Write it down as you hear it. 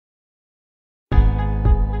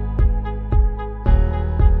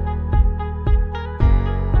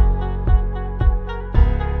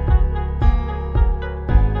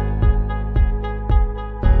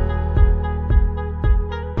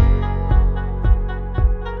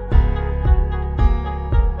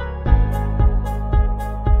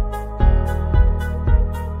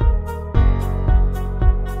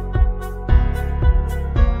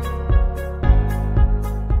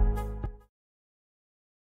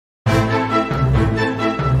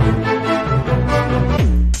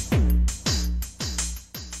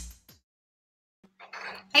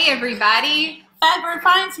Hey everybody, Fatbird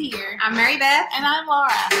Finds here. I'm Mary Beth. And I'm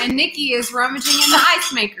Laura. And Nikki is rummaging in the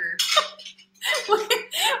ice maker.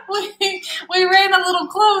 we ran a little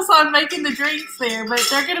close on making the drinks there, but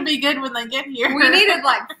they're going to be good when they get here. We needed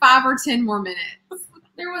like 5 or 10 more minutes.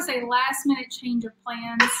 There was a last minute change of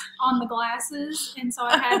plans on the glasses, and so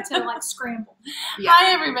I had to like scramble. Yeah. Hi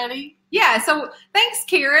everybody. Yeah, so thanks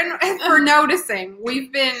Karen for noticing. We've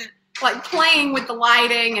been like playing with the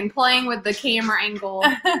lighting and playing with the camera angle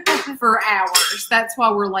for hours. That's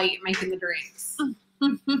why we're late making the drinks.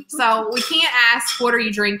 So we can't ask, what are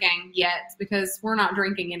you drinking yet? Because we're not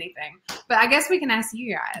drinking anything. But I guess we can ask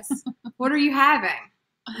you guys. What are you having?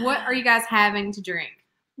 What are you guys having to drink?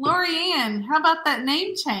 Lorianne, how about that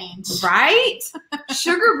name change? Right?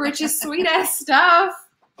 Sugar Britches, sweet ass stuff.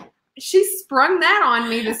 She sprung that on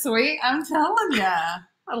me this week. I'm telling ya.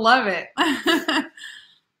 I love it.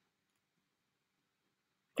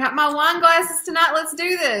 Got my wine glasses tonight. Let's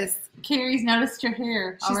do this. Carrie's noticed your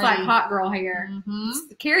hair. She's already. like hot girl hair. Mm-hmm.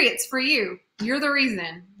 Carrie, it's for you. You're the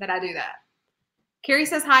reason that I do that. Carrie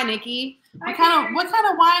says hi, Nikki. What kind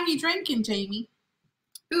of wine you drinking, Jamie?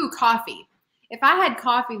 Ooh, coffee. If I had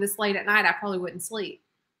coffee this late at night, I probably wouldn't sleep.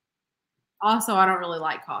 Also, I don't really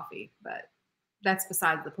like coffee, but that's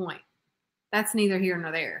besides the point. That's neither here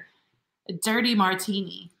nor there. A dirty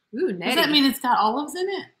martini. Ooh, netty. Does that mean it's got olives in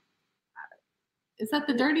it? Is that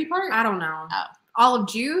the dirty part? I don't know. Oh. Olive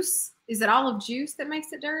juice? Is it olive juice that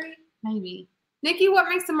makes it dirty? Maybe. Nikki, what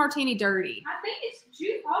makes a martini dirty? I think it's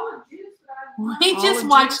juice, olive juice. But We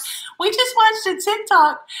just watched a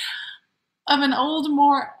TikTok of an old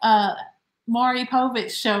Maury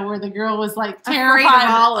Povich show where the girl was like terrified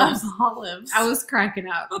of olives. I was cracking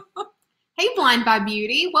up. Hey, Blind by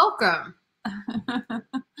Beauty, welcome.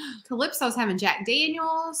 Calypso's having Jack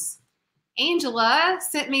Daniels. Angela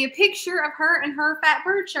sent me a picture of her in her Fat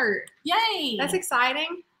Bird shirt. Yay! That's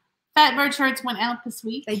exciting. Fat Bird shirts went out this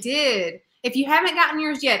week. They did. If you haven't gotten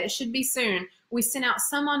yours yet, it should be soon. We sent out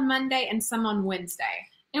some on Monday and some on Wednesday.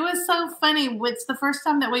 It was so funny. It's the first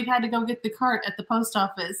time that we've had to go get the cart at the post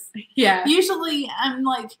office. Yeah. Usually I'm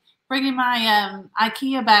like bringing my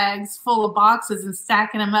IKEA bags full of boxes and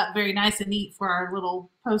stacking them up very nice and neat for our little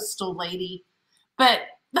postal lady. But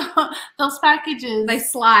those packages, they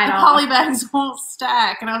slide the off. poly bags won't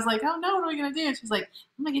stack. And I was like, oh no, what are we going to do? And she's like,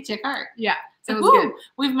 I'm going to get you a cart. Yeah. So It was good.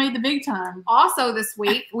 We've made the big time. Also this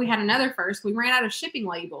week, we had another first. We ran out of shipping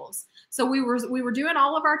labels. So we were doing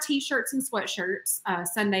all of our T-shirts and sweatshirts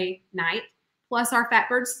Sunday night, plus our Fat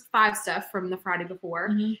Birds 5 stuff from the Friday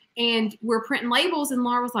before. Mm-hmm. And we're printing labels, and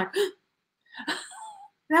Laura was like,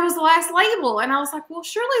 that was the last label. And I was like, well,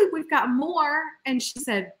 surely we've got more. And she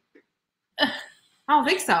said, I don't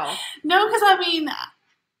think so. No, because I mean,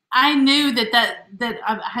 I knew that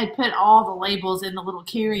I had put all the labels in the little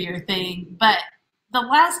carrier thing, but the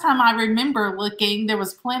last time I remember looking, there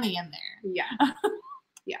was plenty in there. Yeah.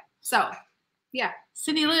 Yeah. So, yeah.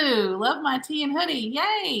 Cindy Lou, love my tea and hoodie.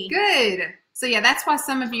 Yay. Good. So, yeah, that's why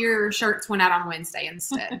some of your shirts went out on Wednesday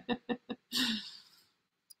instead.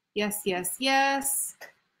 Yes, yes, yes.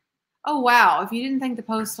 Oh, wow. If you didn't think the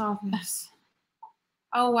post office.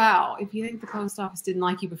 Oh, wow. If you think the post office didn't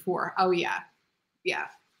like you before. Oh, yeah. Yeah.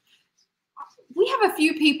 We have a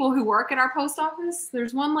few people who work at our post office.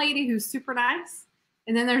 There's one lady who's super nice.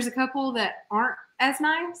 And then there's a couple that aren't as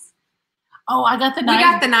nice. Oh, I got the nice. We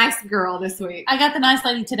got the nice girl this week. I got the nice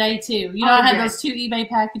lady today, too. You know, I had those 2 eBay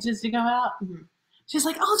packages to go out. Mm-hmm. She's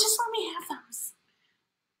like, oh, just let me have those.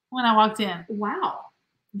 When I walked in. Wow.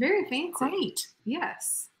 Very fancy. Great.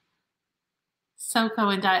 Yes.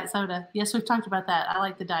 SoCo and Diet Soda. Yes, we've talked about that. I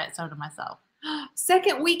like the Diet Soda myself.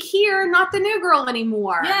 Second week here, not the new girl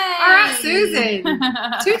anymore. Yay! All right, Susan.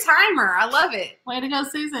 2-timer. I love it. Way to go,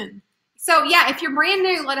 Susan. So yeah, if you're brand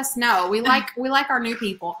new, let us know. We like our new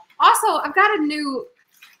people. Also, I've got a new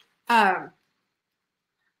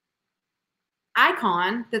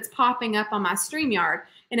icon that's popping up on my StreamYard,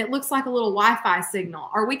 and it looks like a little Wi-Fi signal.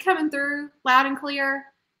 Are we coming through loud and clear?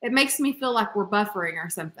 It makes me feel like we're buffering or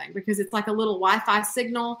something because it's like a little Wi-Fi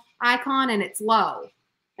signal icon and it's low.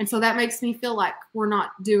 And so that makes me feel like we're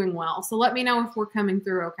not doing well. So let me know if we're coming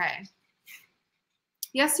through okay.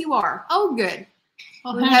 Yes, you are. Oh, good.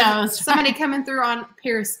 Well, We who have knows? somebody coming through on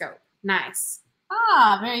Periscope. Nice.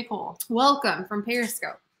 Ah, very cool. Welcome from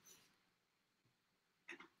Periscope.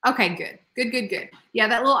 Okay, good. Good. Yeah,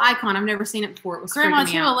 that little icon, I've never seen it before. It was Grandma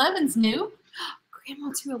freaking me out. 211's new.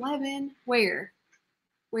 Grandma 211. Where?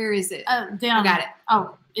 Where is it? Down. I got it.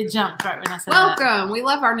 Oh, it jumped right when I said that. Welcome. We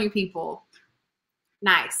love our new people.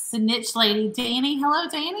 Nice. The niche lady, Danny. Hello,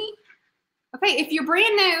 Danny. Okay, if you're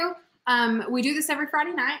brand new, we do this every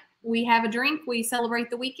Friday night. we have a drink. We celebrate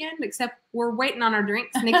the weekend, except we're waiting on our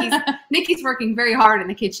drinks. Nikki's working very hard in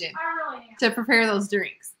the kitchen I really am. to prepare those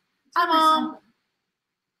drinks. Hi, Mom.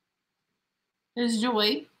 There's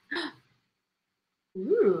Joy.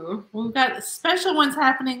 Ooh. We've got special ones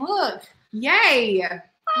happening. Look. Yay.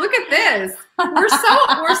 Look at this. We're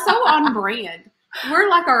so on brand. We're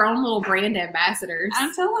like our own little brand ambassadors.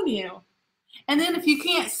 I'm telling you. And then if you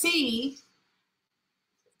can't see,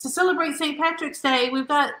 to celebrate St. Patrick's Day, we've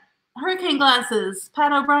got hurricane glasses.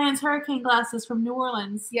 Pat O'Brien's hurricane glasses from New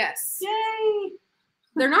Orleans. Yes. Yay.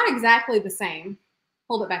 They're not exactly the same.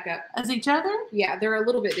 Hold it back up. As each other? Yeah, they're a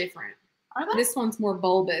little bit different. Are they? This one's more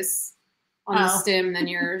bulbous on the stem than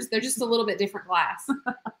yours. They're just a little bit different glass.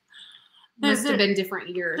 Must have been different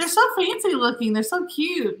years. They're so fancy looking. They're so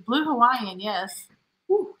cute. Blue Hawaiian, yes.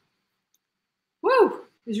 Woo. Woo.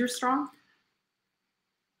 Is yours strong?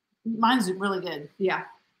 Mine's really good. Yeah.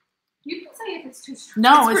 You can say if it's too strong.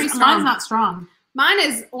 No, It's pretty strong. mine's not strong. Mine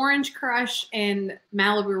is Orange Crush and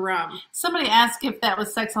Malibu Rum. Somebody asked if that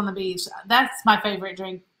was Sex on the Beach. That's my favorite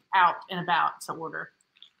drink out and about to order.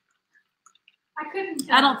 I couldn't.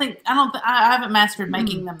 I haven't mastered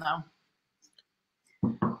making them though.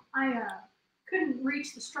 I couldn't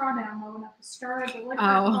reach the straw down low enough to stir the liquor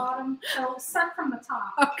at the bottom, so it sucked from the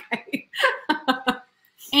top. Okay.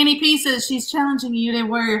 Annie Pieces, she's challenging you to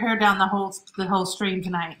wear your hair down the whole stream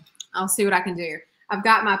tonight. I'll see what I can do. I've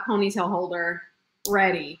got my ponytail holder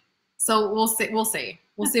ready, so we'll see. We'll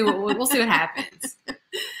see what happens.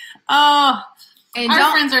 Oh, and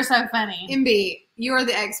our friends are so funny. MB, you are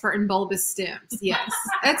the expert in bulbous stems. Yes,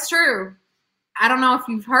 that's true. I don't know if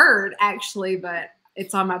you've heard actually, but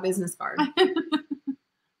it's on my business card.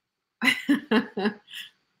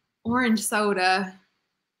 Orange soda.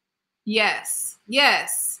 Yes.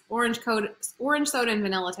 Orange soda and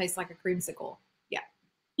vanilla tastes like a creamsicle. Yeah.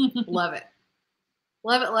 Love it.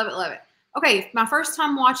 Love it. Okay, my first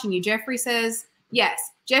time watching you. Jeffrey says,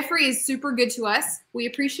 yes. Jeffrey is super good to us. We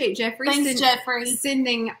appreciate Jeffrey. Thanks, Jeffrey.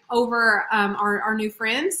 Sending over our new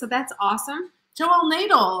friends. So that's awesome. Joel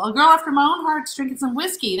Nadel, a girl after my own heart's drinking some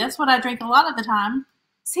whiskey. That's what I drink a lot of the time.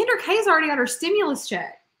 Sandra Kay's already got her stimulus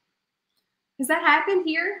check. Has that happened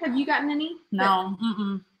here? Have you gotten any? No.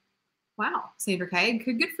 Wow, Sandra Kay,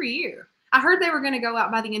 good for you. I heard they were going to go out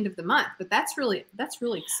by the end of the month, but that's really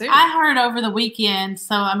soon. I heard over the weekend,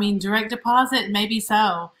 so I mean, direct deposit, maybe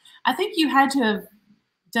so. I think you had to have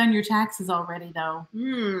done your taxes already, though.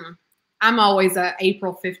 I'm always a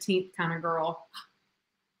April 15th kind of girl.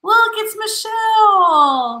 Look, it's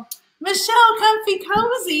Michelle. Michelle, comfy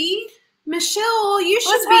cozy. Michelle,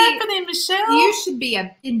 What's happening, Michelle? You should be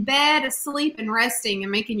in bed, asleep, and resting,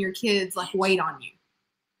 and making your kids like wait on you.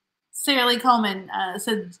 Sarah Lee Coleman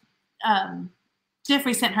said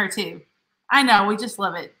Jeffrey sent her too. I know, we just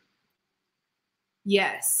love it.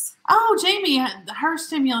 Yes. Oh, Jamie, her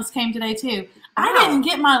stimulus came today too. I didn't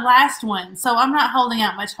get my last one, so I'm not holding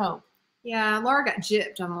out much hope. Yeah, Laura got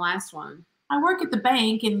gypped on the last one. I work at the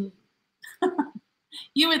bank, and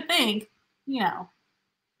you would think,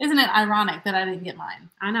 isn't it ironic that I didn't get mine?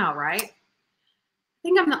 I know, right? I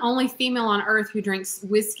think I'm the only female on earth who drinks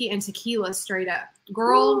whiskey and tequila straight up.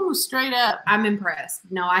 Girl, ooh, straight up. I'm impressed.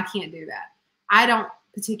 No, I can't do that. I don't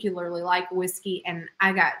particularly like whiskey, and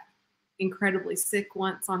I got incredibly sick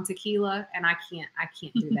once on tequila, and I can't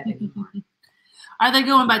do that anymore. Are they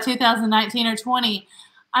going by 2019 or 20?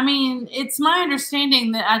 I mean, it's my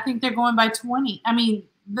understanding that I think they're going by 20. I mean,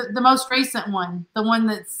 the most recent one, the one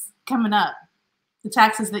that's coming up, the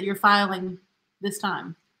taxes that you're filing this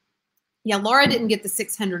time. Yeah, Laura didn't get the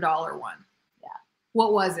 $600 one. Yeah.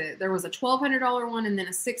 What was it? There was a $1,200 one and then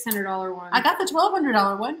a $600 one. I got the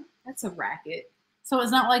 $1,200 one. That's a racket. So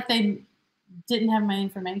it's not like they didn't have my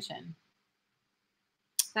information.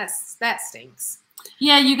 That stinks.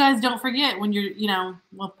 Yeah, you guys don't forget when you're,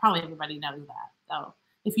 well, probably everybody knows that. So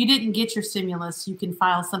if you didn't get your stimulus, you can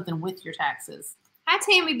file something with your taxes. Hi,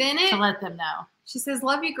 Tammy Bennett. To let them know. She says,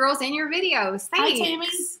 love you girls and your videos. Thanks. Hi, Tammy.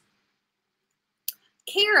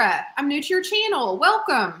 Kara, I'm new to your channel.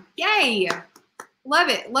 Welcome. Yay. Love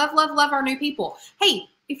it. Love our new people. Hey,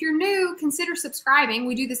 if you're new, consider subscribing.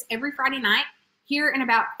 We do this every Friday night. Here in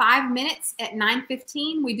about 5 minutes at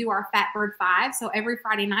 9:15, we do our Fat Bird 5. So every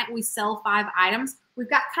Friday night, we sell 5 items. We've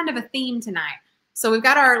got kind of a theme tonight. So we've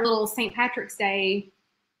got our little St. Patrick's Day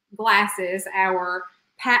glasses, our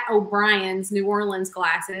Pat O'Brien's New Orleans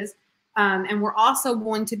glasses. And we're also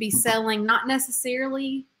going to be selling not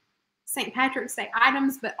necessarily St. Patrick's Day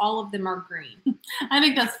items, but all of them are green. I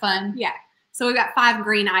think that's fun. Yeah. So we've got 5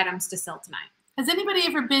 green items to sell tonight. Has anybody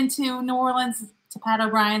ever been to New Orleans to Pat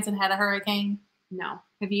O'Brien's and had a hurricane? No.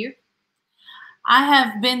 Have you? I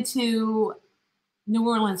have been to New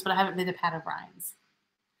Orleans, but I haven't been to Pat O'Brien's.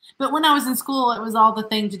 But when I was in school, it was all the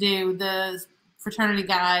thing to do. The fraternity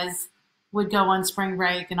guys would go on spring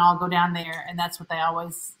break and all go down there, and that's what they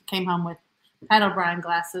always came home with, Pat O'Brien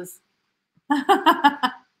glasses.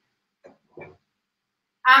 I'm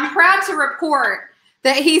proud to report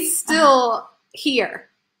that he's still here.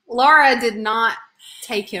 Laura did not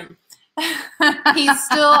take him. He's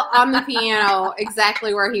still on the piano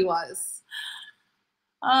exactly where he was.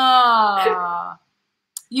 Oh.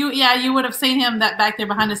 You would have seen him back there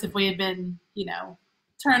behind us if we had been,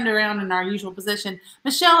 turned around in our usual position.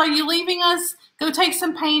 Michelle, are you leaving us? Go take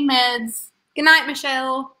some pain meds. Good night,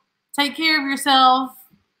 Michelle. Take care of yourself.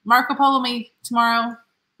 Marco Polo me tomorrow.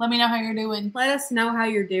 Let me know how you're doing. Let us know how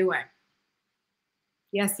you're doing.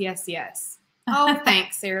 Yes, yes, yes. Oh,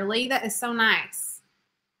 thanks, Sarah Lee. That is so nice.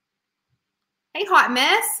 Hey, Hot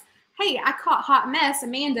Mess. Hey, I caught Hot Mess,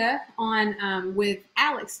 Amanda, on with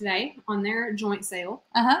Alex today on their joint sale.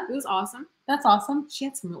 It was awesome. That's awesome. She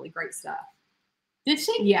had some really great stuff. Did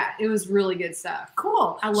she? Yeah, it was really good stuff.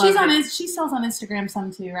 Cool. I love it. She sells on Instagram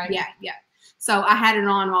some too, right? Yeah. So I had it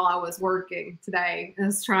on while I was working today. I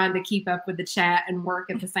was trying to keep up with the chat and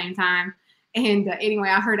work at the same time. And anyway,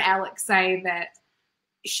 I heard Alex say that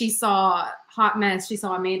she saw Hot Mess. She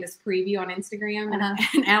saw Amanda's preview on Instagram. And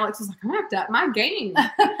Alex was like, I'm going to have to up my game.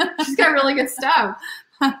 She's got really good stuff.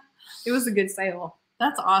 It was a good sale.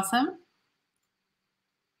 That's awesome.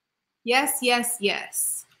 Yes, yes,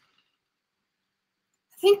 yes.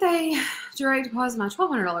 I think they direct deposited my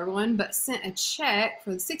 $1,200 one, but sent a check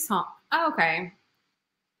for the $600. Oh, okay.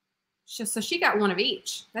 So she got one of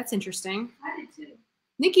each. That's interesting. I did too.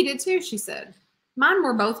 Nikki did too, she said. Mine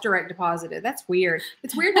were both direct deposited. That's weird.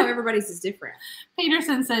 It's weird how everybody's is different.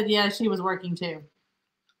 Peterson said, yeah, she was working too.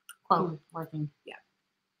 Quote, working. Yeah.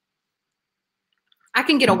 I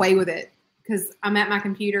can get away with it because I'm at my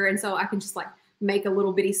computer, and so I can just like make a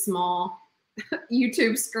little bitty small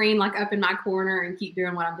YouTube screen like up in my corner and keep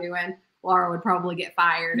doing what I'm doing. Laura would probably get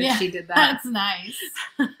fired if she did that. That's nice.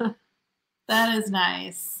 That is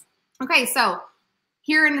nice. Okay, so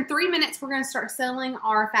here in 3 minutes, we're going to start selling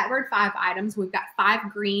our Fatbird 5 items. We've got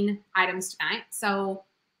 5 green items tonight. So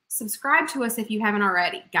subscribe to us if you haven't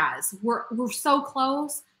already, guys. We're so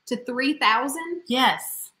close to 3,000.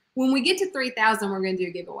 Yes. When we get to 3,000, we're going to do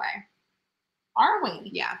a giveaway. Are we?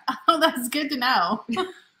 Yeah. Oh, that's good to know.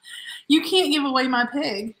 You can't give away my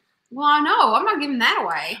pig. Well, I know. I'm not giving that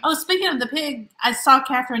away. Oh, speaking of the pig, I saw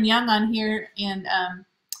Catherine Young on here, and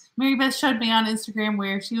Mary Beth showed me on Instagram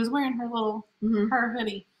where she was wearing her little her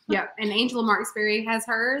hoodie. Yep. And Angela Marksberry has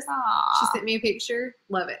hers. Aww. She sent me a picture.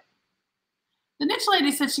 Love it. The next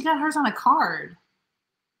lady said she got hers on a card.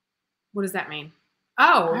 What does that mean?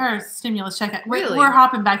 Oh. Her stimulus check. Really? We're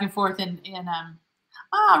hopping back and forth in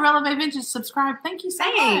Relevant Vintage subscribe. Thank you so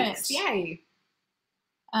Thanks. much. Yay.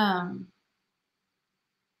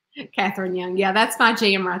 Catherine Young. Yeah, that's my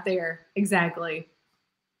jam right there. Exactly.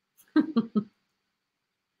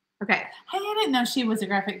 Okay. Hey, I didn't know she was a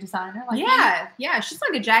graphic designer. Like yeah. She's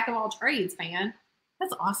like a jack of all trades, man.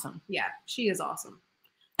 That's awesome. Yeah, she is awesome.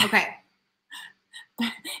 Okay.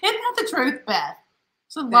 Isn't that the truth, Beth?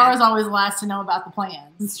 So Laura's always last to know about the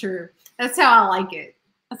plans. It's true. That's how I like it.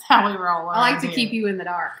 That's how we roll. I like to keep you in the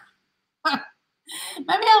dark.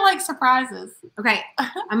 Maybe I like surprises. Okay,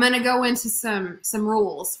 I'm going to go into some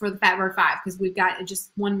rules for the Fatbird 5 because we've got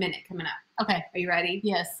just 1 minute coming up. Okay. Are you ready?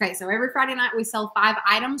 Yes. Okay, so every Friday night we sell 5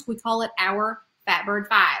 items. We call it our Fatbird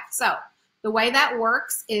 5. So the way that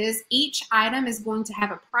works is each item is going to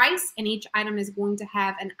have a price and each item is going to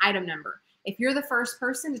have an item number. If you're the first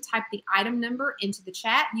person to type the item number into the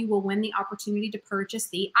chat, you will win the opportunity to purchase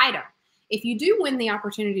the item. If you do win the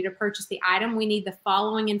opportunity to purchase the item, we need the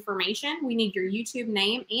following information. We need your YouTube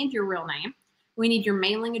name and your real name. We need your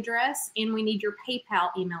mailing address, and we need your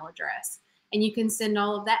PayPal email address. And you can send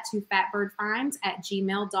all of that to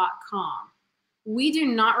fatbirdfinds@gmail.com. We do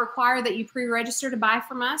not require that you pre-register to buy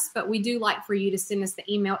from us, but we do like for you to send us the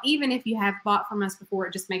email. Even if you have bought from us before,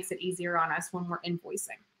 it just makes it easier on us when we're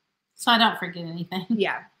invoicing. So I don't forget anything.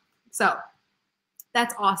 Yeah. So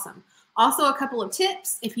that's awesome. Also, a couple of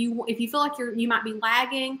tips. If you feel like you might be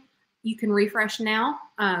lagging, you can refresh now.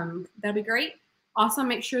 That'd be great. Also,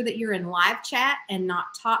 make sure that you're in live chat and not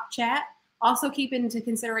top chat. Also, keep into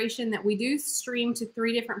consideration that we do stream to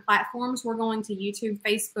 3 different platforms. We're going to YouTube,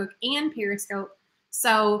 Facebook, and Periscope.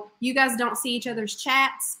 So you guys don't see each other's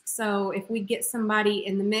chats. So if we get somebody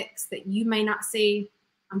in the mix that you may not see,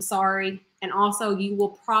 I'm sorry. And also, you will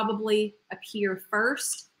probably appear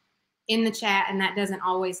first in the chat, and that doesn't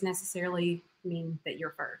always necessarily mean that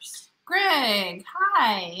you're first. Greg,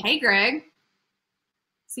 hi. Hey, Greg.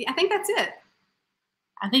 See, I think that's it.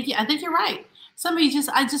 I think you're right.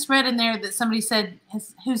 I just read in there that somebody said,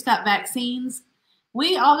 who's got vaccines?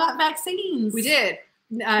 We all got vaccines. We did.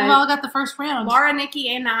 We all got the first round. Laura,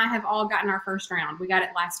 Nikki, and I have all gotten our first round. We got it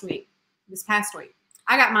this past week.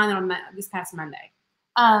 I got mine on this past Monday.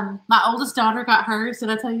 My oldest daughter got hers. Did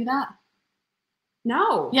I tell you that?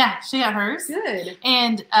 No. Yeah, she got hers. Good.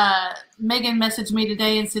 And Megan messaged me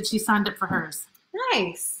today and said she signed up for hers.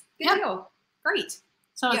 Nice. Good deal. Great.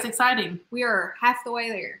 So it's exciting. We are half the way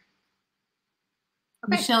there.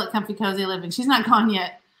 Okay. Michelle at Comfy Cozy Living. She's not gone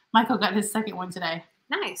yet. Michael got his second one today.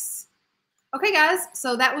 Nice. Okay, guys.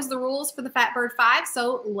 So that was the rules for the Fat Bird 5.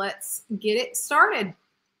 So let's get it started.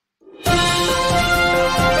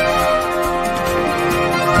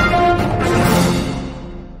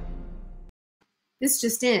 This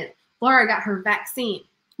just in. Laura got her vaccine.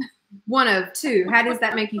 1 of 2. How does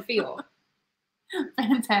that make you feel?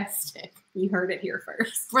 Fantastic. You heard it here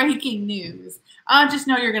first. Breaking news. I just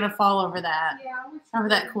know you're going to fall over that. Yeah. Over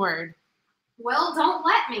that cord. Well, don't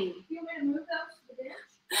let me. You want me to move those to the bench?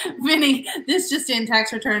 Vinny, this just in,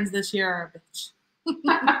 tax returns this year are a bitch.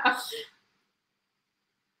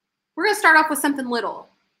 We're going to start off with something little.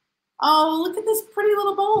 Oh, look at this pretty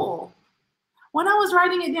little bowl. When I was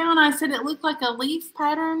writing it down, I said it looked like a leaf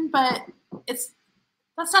pattern, but that's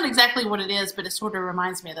not exactly what it is, but it sort of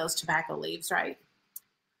reminds me of those tobacco leaves, right?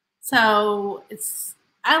 So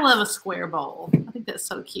I love a square bowl. I think that's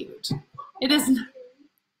so cute. It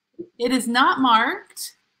is not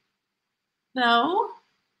marked, though.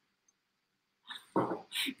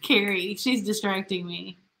 Carrie, she's distracting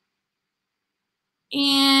me.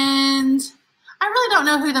 And I really don't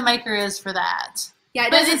know who the maker is for that. Yeah,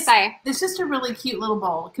 it doesn't say. It's just a really cute little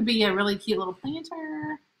bowl. It could be a really cute little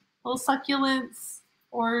planter, little succulents,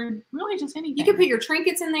 or really just anything. You could put your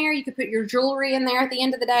trinkets in there. You could put your jewelry in there at the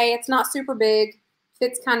end of the day. It's not super big.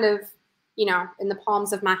 Fits kind of, in the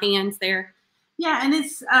palms of my hands there. Yeah, and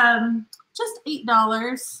it's just $8.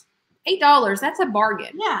 $8. That's a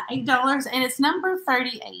bargain. Yeah, $8, and it's number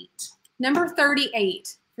 38. Number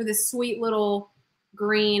 38 for this sweet little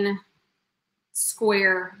green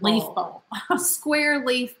square leaf bowl. Square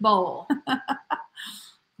leaf bowl.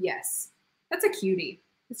 Yes, that's a cutie.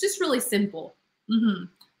 It's just really simple. Mm-hmm.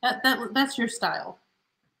 That's your style.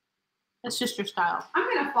 That's just your style.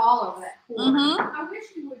 I'm gonna follow that. Mm-hmm. I wish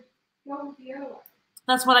you would go with the other way.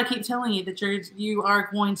 That's what I keep telling you, that you are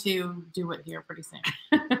going to do it here pretty soon.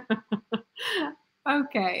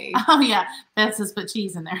 Okay. Oh yeah, Beth says put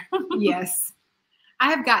cheese in there. Yes. I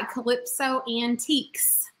have got Calypso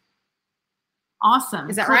Antiques. Awesome.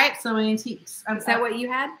 Is that right? Calypso Antiques. Is that what you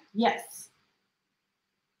had? Yes.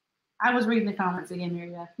 I was reading the comments again,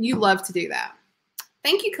 Maria. You love to do that.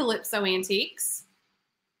 Thank you, Calypso Antiques.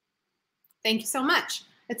 Thank you so much.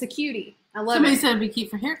 It's a cutie. I love Somebody it. said it'd be cute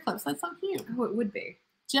for hair clips. That's so cute. Oh, it would be.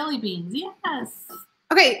 Jelly beans, yes.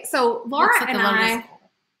 Okay, so Laura Looks like and a lotus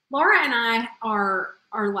bowl. I are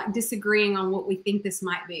like disagreeing on what we think this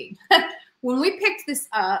might be. When we picked this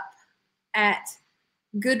up at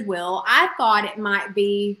Goodwill, I thought it might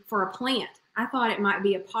be for a plant. I thought it might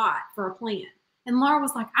be a pot for a plant. And Laura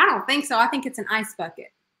was like, I don't think so. I think it's an ice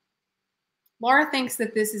bucket. Laura thinks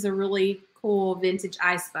that this is a really cool vintage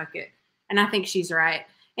ice bucket. And I think she's right.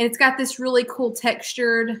 And it's got this really cool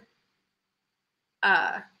textured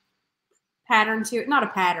pattern to it. Not a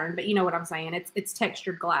pattern, but you know what I'm saying. It's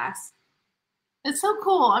textured glass. It's so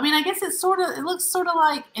cool. I mean, I guess it looks sort of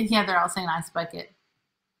like, and yeah, they're all saying ice bucket.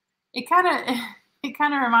 It kind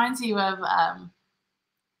of reminds you of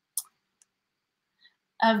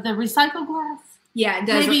the recycled glass. Yeah, it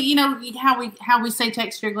does. Maybe how we say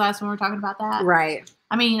textured glass when we're talking about that. Right.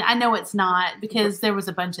 I mean, I know it's not, because there was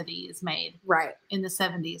a bunch of these made right in the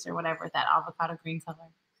 70s or whatever, that avocado green color.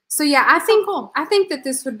 So yeah, I think that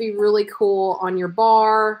this would be really cool on your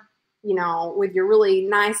bar, with your really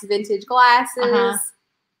nice vintage glasses. Uh-huh.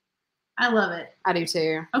 I love it. I do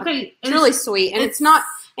too. Okay. It's really sweet. And it's not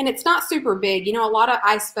super big. A lot of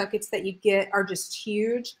ice buckets that you get are just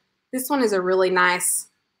huge. This one is a really nice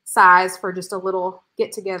size for just a little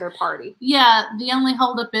get-together party. Yeah, the only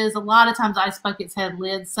holdup is a lot of times ice buckets had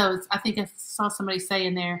lids. So I think I saw somebody say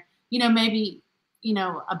in there, maybe,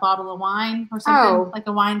 a bottle of wine or something, like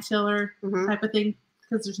a wine chiller type of thing,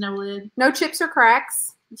 because there's no lid. No chips or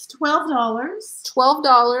cracks. It's $12.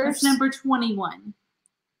 $12. That's number 21.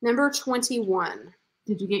 Number 21.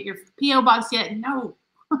 Did you get your P.O. box yet? No.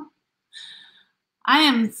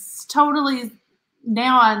 I'm just totally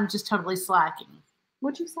slacking.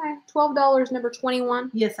 What'd you say? $12, number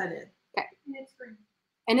 21? Yes, I did. Okay. And it's green.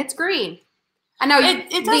 And it's green. I know.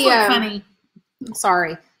 It does look funny.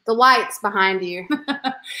 Sorry. The lights behind you.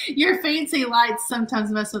 Your fancy lights sometimes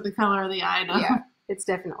mess with the color of the item. Yeah, It's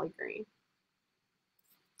definitely green.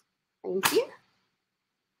 Thank you.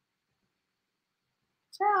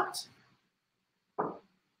 Ouch.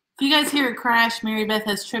 If you guys hear a crash, Mary Beth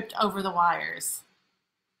has tripped over the wires.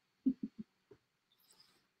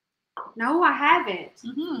 No, I haven't.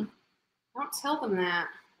 Mm-hmm. Don't tell them that.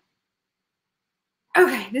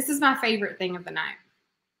 Okay, this is my favorite thing of the night.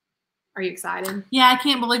 Are you excited? Yeah, I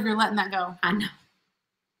can't believe you're letting that go. I know.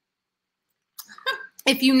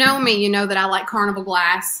 If you know me, you know that I like carnival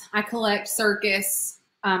glass. I collect circus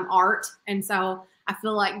art, and so I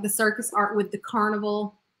feel like the circus art with the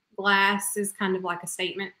carnival glass is kind of like a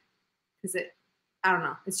statement because I don't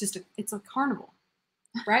know, it's a carnival,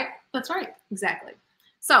 right? That's right. Exactly.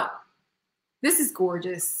 So this is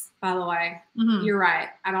gorgeous, by the way. Mm-hmm. You're right.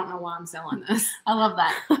 I don't know why I'm selling this. I love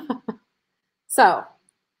that. So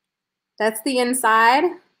that's the inside.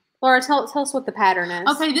 Laura, tell us what the pattern is.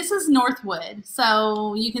 Okay, this is Northwood.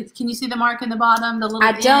 So can you see the mark in the bottom? The little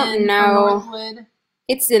I don't know. Northwood.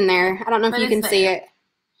 It's in there. I don't know if you can see it.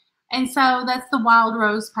 And so that's the wild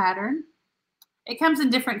rose pattern. It comes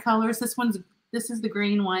in different colors. This is the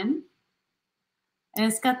green one. And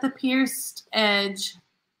it's got the pierced edge.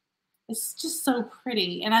 It's just so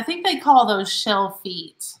pretty. And I think they call those shell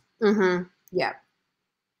feet. Mm-hmm. Yeah.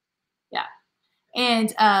 Yeah.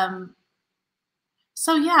 And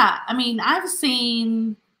so yeah, I mean, I've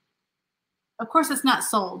seen, of course it's not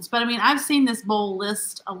sold, but I mean, I've seen this bowl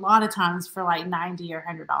list a lot of times for like $90 or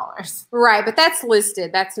 $100. Right, but that's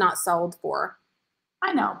listed. That's not sold for.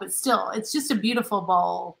 I know, but still, it's just a beautiful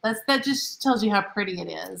bowl. That just tells you how pretty it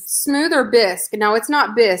is. Smooth or bisque? No, it's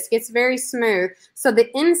not bisque. It's very smooth. So the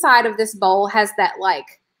inside of this bowl has that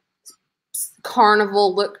like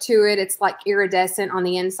carnival look to it. It's like iridescent on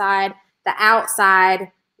the inside. The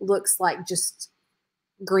outside looks like just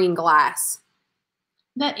green glass.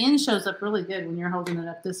 That end shows up really good when you're holding it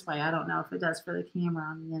up this way. I don't know if it does for the camera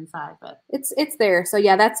on the inside, but it's there. So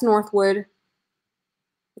yeah, that's Northwood.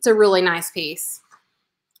 It's a really nice piece.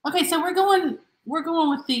 Okay, so we're going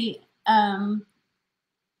with the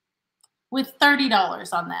with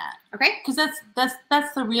 $30 on that. Okay, because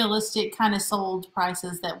that's the realistic kind of sold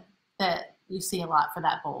prices that you see a lot for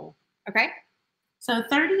that bowl. Okay, so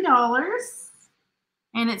 $30,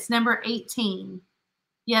 and it's number 18.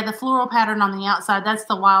 Yeah, the floral pattern on the outside, that's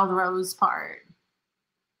the wild rose part.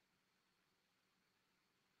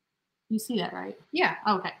 You see that, right? Yeah.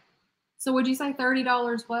 Okay. So would you say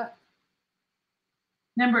 $30 what?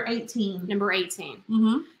 Number 18. Number 18.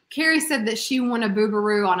 Mm-hmm. Carrie said that she won a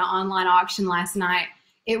boobaroo on an online auction last night.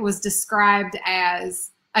 It was described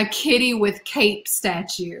as a kitty with cape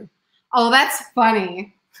statue. Oh, that's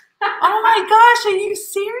funny. Oh my gosh, are you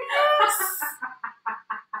serious?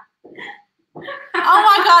 Oh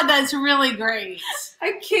my God, that's really great.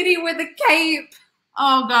 A kitty with a cape.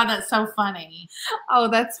 Oh God, that's so funny. Oh,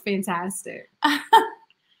 that's fantastic.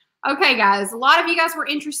 Okay, guys, a lot of you guys were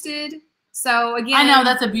interested. So again, I know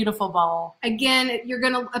that's a beautiful bowl. Again, you're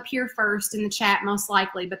going to appear first in the chat most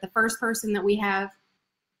likely, but the first person that we have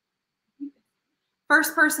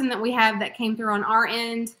that came through on our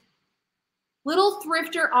end, Little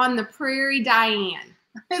Thrifter on the Prairie, Diane.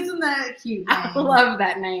 Isn't that a cute name? I love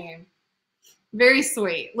that name. Very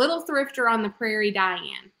sweet. Little Thrifter on the Prairie,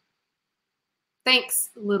 Diane.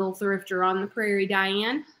 Thanks, Little Thrifter on the Prairie,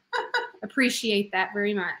 Diane. Appreciate that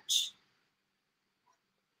very much.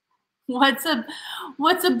 What's a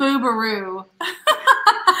boobaroo?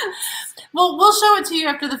 Well, we'll show it to you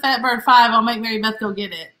after the Fat Bird 5. I'll make Mary Beth go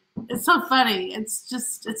get it. It's so funny.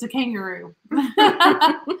 It's a kangaroo.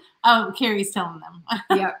 Oh, Carrie's telling them.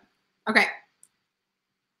 Yep. Okay.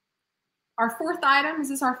 Our fourth item. Is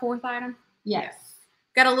this our fourth item? Yes.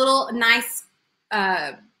 Got a little nice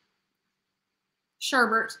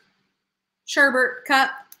sherbet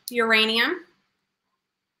cup uranium.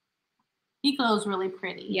 He glows really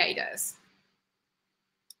pretty. Yeah, he does.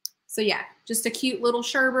 So yeah, just a cute little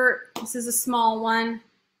sherbet. This is a small one.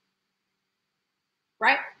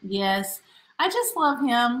 Right? Yes. I just love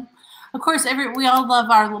him. Of course, we all love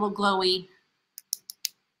our little glowy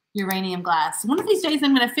uranium glass. One of these days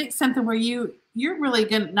I'm going to fix something where you're really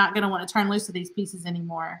not going to want to turn loose of these pieces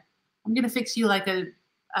anymore. I'm going to fix you like a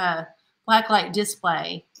blacklight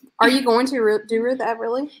display. Are you going to do that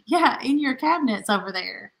really? Yeah, in your cabinets over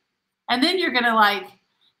there. And then you're going to like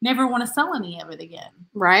never want to sell any of it again.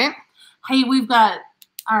 Right. Hey, we've got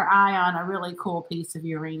our eye on a really cool piece of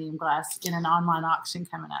uranium glass in an online auction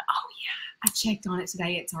coming up. Oh, yeah. I checked on it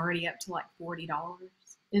today. It's already up to like $40.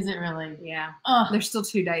 Is it really? Yeah. Oh. There's still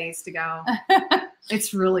 2 days to go.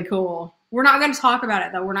 It's really cool. We're not going to talk about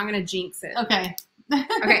it, though. We're not going to jinx it. Okay.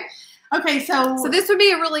 Okay. Okay, so this would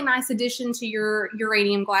be a really nice addition to your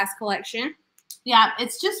uranium glass collection. Yeah,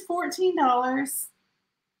 it's just $14.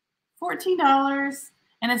 $14,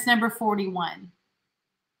 and it's number 41.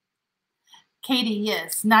 Katie,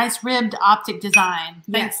 yes. Nice ribbed optic design.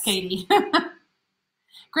 Thanks, Yes. Katie.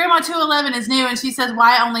 Grandma 211 is new, and she says,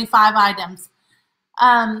 why only 5 items?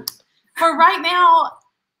 For right now,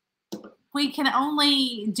 we can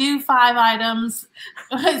only do 5 items.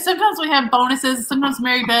 Sometimes we have bonuses. Sometimes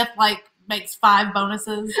Mary Beth makes 5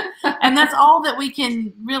 bonuses, and that's all that we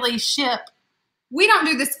can really ship. We don't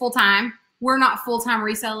do this full time. We're not full-time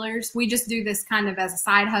resellers. We just do this kind of as a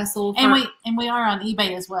side hustle. And we are on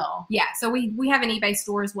eBay as well. Yeah, so we have an eBay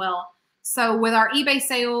store as well. So with our eBay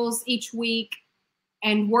sales each week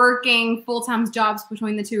and working full-time jobs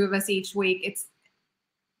between the two of us each week, it's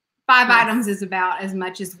 5 items is about as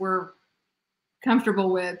much as we're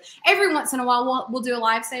comfortable with. Every once in a while, we'll do a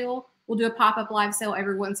live sale. We'll do a pop-up live sale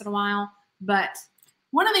every once in a while. But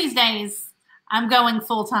one of these days, I'm going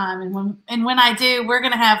full-time. And when I do, we're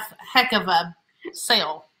going to have a heck of a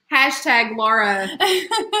sale. Hashtag Laura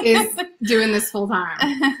is doing this full-time.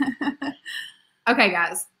 Okay,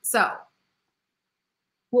 guys. So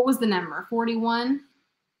what was the number? 41?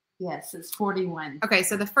 Yes, it's 41. Okay,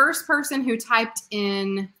 so the first person who typed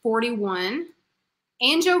in 41,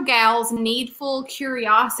 Anjo Gal's Needful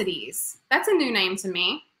Curiosities. That's a new name to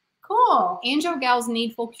me. Cool. Anjo Gal's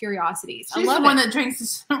Needful Curiosities. She's the one that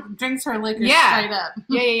drinks her liquor straight up.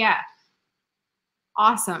 Yeah.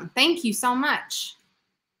 Awesome. Thank you so much.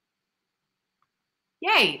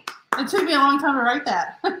 Yay. It took me a long time to write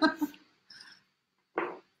that.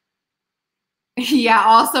 Yeah,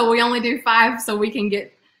 also we only do 5 so we can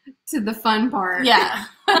get to the fun part. Yeah.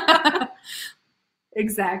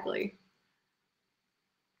 Exactly.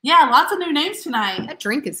 Yeah, lots of new names tonight. That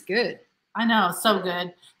drink is good. I know, so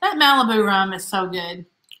good. That Malibu rum is so good.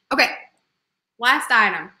 Okay, last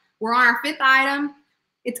item. We're on our 5th item.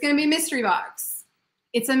 It's going to be a mystery box.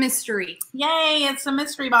 It's a mystery. Yay, it's a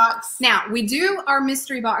mystery box. Now, we do our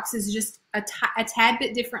mystery boxes just a tad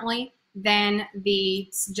bit differently than the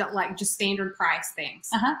just standard price things.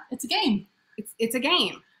 It's a game. It's a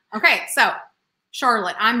game. Okay, so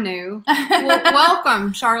Charlotte, I'm new. Well,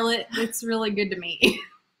 welcome, Charlotte. It's really good to meet you.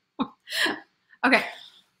 Okay.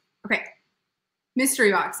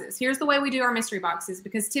 Mystery boxes. Here's the way we do our mystery boxes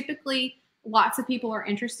because typically lots of people are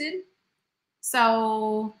interested.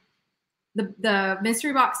 So the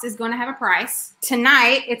mystery box is going to have a price.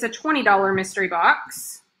 Tonight, it's a $20 mystery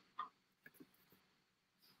box.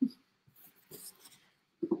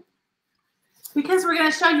 Because we're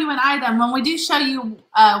going to show you an item. When we do show you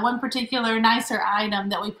one particular nicer item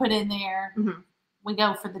that we put in there, we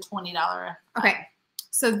go for the $20. Okay.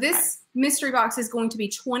 So this mystery box is going to be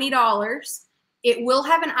 $20. It will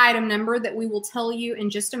have an item number that we will tell you in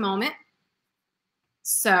just a moment.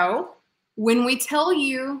 So when we tell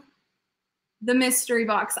you the mystery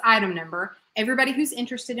box item number, everybody who's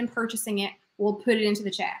interested in purchasing it will put it into the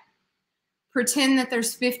chat. Pretend that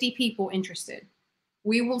there's 50 people interested.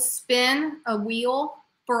 We will spin a wheel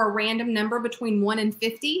for a random number between 1 and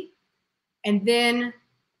 50, and then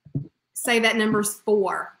say that number's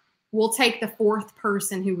 4. We'll take the 4th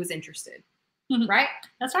person who was interested. Right?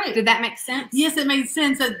 That's right. Did that make sense? Yes, it made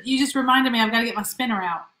sense. You just reminded me I've got to get my spinner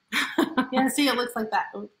out. Yeah, see, it looks like that.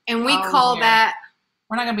 And we call that...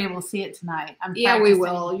 We're not going to be able to see it tonight. Yeah, we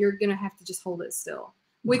will. You're going to have to just hold it still.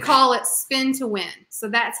 We call it spin to win. So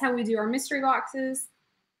that's how we do our mystery boxes.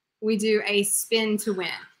 We do a spin to win.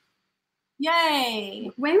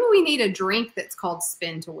 Yay. Maybe we need a drink that's called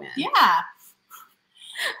spin to win. Yeah.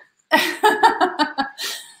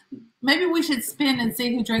 Maybe we should spin and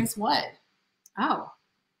see who drinks what. Oh,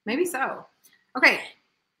 maybe so. Okay.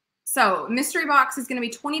 So mystery box is going to be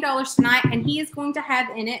 $20 tonight, and he is going to have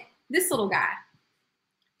in it this little guy.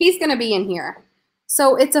 He's going to be in here.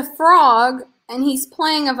 So it's a frog, and he's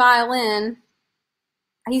playing a violin.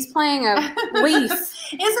 He's playing a leaf.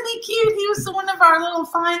 Isn't he cute? He was one of our little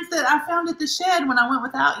finds that I found at the shed when I went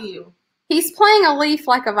without you. He's playing a leaf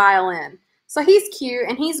like a violin. So he's cute,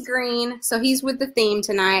 and he's green, so he's with the theme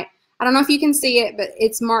tonight. I don't know if you can see it, but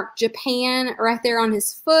it's marked Japan right there on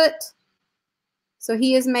his foot. So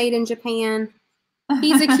he is made in Japan.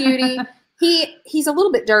 He's a cutie. He's a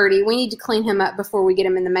little bit dirty. We need to clean him up before we get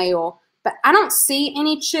him in the mail. But I don't see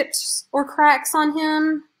any chips or cracks on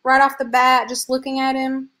him right off the bat, just looking at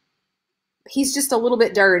him. He's just a little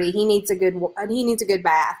bit dirty. He needs a good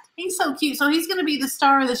bath. He's so cute. So he's going to be the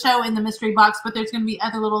star of the show in the mystery box, but there's going to be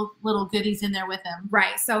other little goodies in there with him.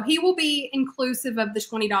 Right. So he will be inclusive of the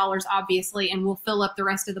 $20, obviously, and we'll fill up the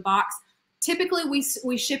rest of the box. Typically,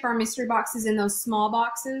 we ship our mystery boxes in those small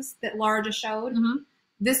boxes that Laura just showed.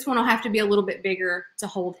 This one will have to be a little bit bigger to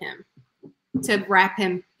hold him, to wrap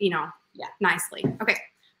him, Yeah, nicely. Okay.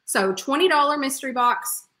 So $20 mystery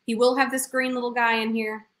box. He will have this green little guy in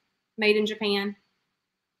here, made in Japan.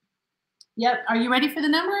 Yep. Are you ready for the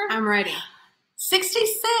number? I'm ready.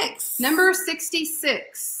 66. Number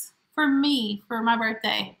 66. For me, for my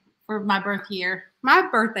birthday, for my birth year. My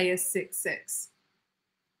birthday is 6/6.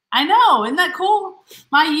 I know. Isn't that cool?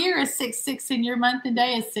 My year is 6/6 and your month and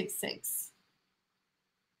day is 6/6.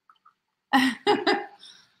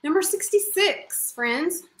 Number 66,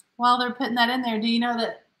 friends. While they're putting that in there, do you know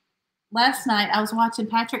that last night I was watching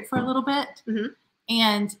Patrick for a little bit,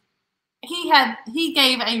 and he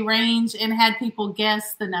gave a range and had people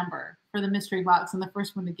guess the number for the mystery box, and the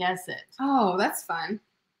first one to guess it. Oh, that's fun.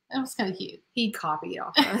 It was kind of cute. He copied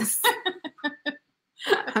off us.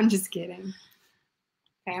 I'm just kidding.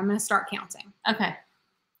 Okay, I'm going to start counting. Okay.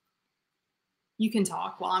 You can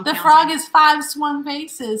talk while I'm The counting. frog is 5 swung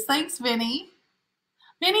faces. Thanks, Vinny.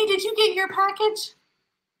 Vinny, did you get your package?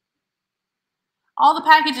 All the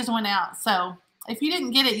packages went out, so if you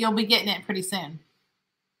didn't get it, you'll be getting it pretty soon.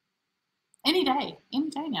 Any day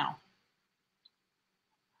now.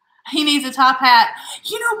 He needs a top hat.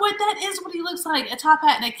 You know what? That is what he looks like, a top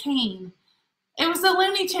hat and a cane. It was the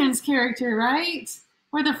Looney Tunes character, right?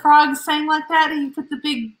 Where the frog sang like that, and he put the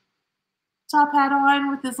big top hat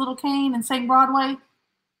on with his little cane and sang Broadway.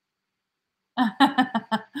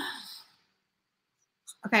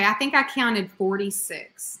 Okay, I think I counted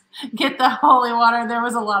 46. Get the holy water. There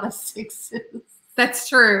was a lot of 6s. That's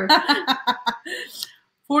true.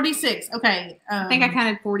 46. Okay. I think I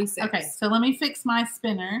counted 46. Okay, so let me fix my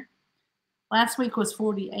spinner. Last week was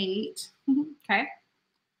 48. Okay.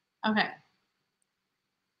 Okay.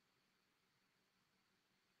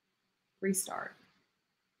 Restart.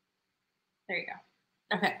 There you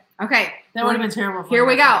go. Okay. Okay. That would have been terrible. Here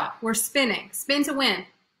we go. We're spinning. Spin to win.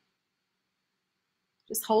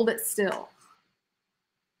 Just hold it still.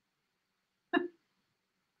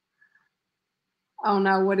 Oh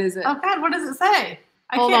no, what is it? Oh God, what does it say?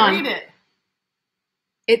 Hold I on. can't read it.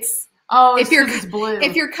 It's it's blue.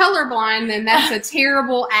 If you're colorblind, then that's a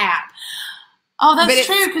terrible app. Oh, that's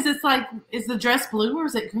true, because it's like, is the dress blue or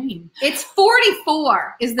is it green? It's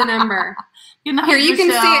 44 is the number. Good night, Here, you Michelle.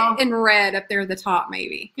 can see it in red up there at the top,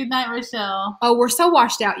 maybe. Good night, Michelle. Oh, we're so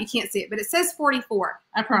washed out, you can't see it, but it says 44.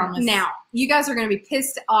 I promise. Now, you guys are going to be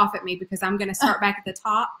pissed off at me because I'm going to start back at the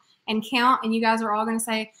top and count, and you guys are all going to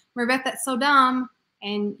say, Beth, that's so dumb.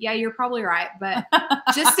 And yeah, you're probably right, but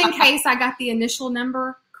just in case I got the initial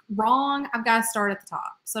number wrong, I've got to start at the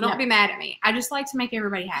top. So don't be mad at me. I just like to make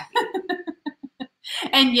everybody happy.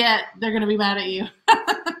 And yet, they're going to be mad at you.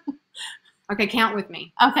 Okay, count with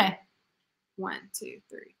me. Okay. 1, 2, 3,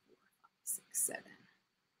 4, 5, 6, 7, 8,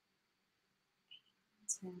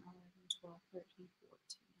 10, 11, 12, 13,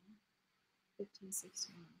 14, 15,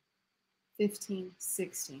 16, 15,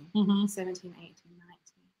 16, 17, 18, 19,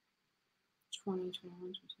 20, 21,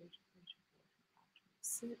 22, 23, 24,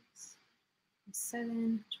 25, 26,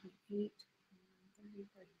 27, 28, 29,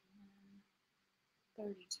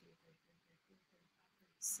 30, 31, 32,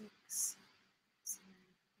 36,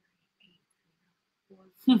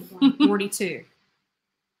 42.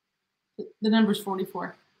 The number's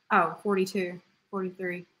 44. Oh, 42,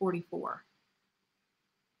 43, 44.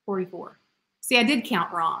 44. See, I did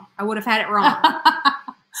count wrong. I would have had it wrong.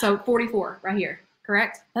 So 44 right here,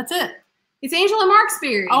 correct? That's it. It's Angela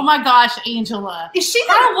Marksberry. Oh my gosh, Angela. Is she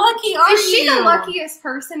How lucky are you? Is she the luckiest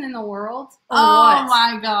person in the world? Or Oh what?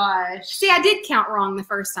 my gosh. See, I did count wrong the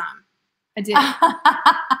first time. I did.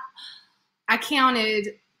 I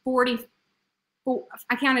counted 40.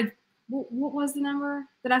 I counted, what was the number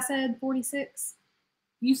that I said? 46?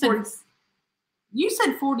 You said 40. You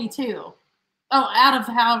said 42. Oh, out of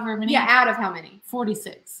however many? Yeah, out of how many?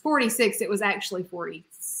 46. 46. It was actually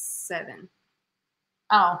 47.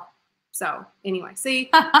 Oh. So anyway, see,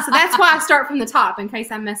 so that's why I start from the top in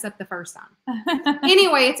case I mess up the first time.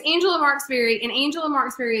 Anyway, it's Angela Marksberry, and Angela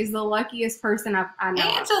Marksberry is the luckiest person I know.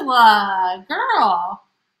 Angela, girl.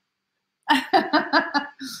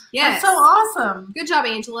 Yes. That's so awesome. Good job,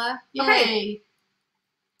 Angela. Yay. Okay.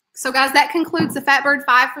 So guys, that concludes the Fat Bird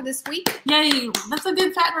 5 for this week. Yay. That's a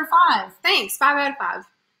good Fat Bird 5. Thanks. 5 out of 5.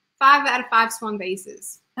 5 out of 5 swung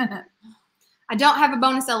bases. I don't have a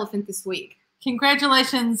bonus elephant this week.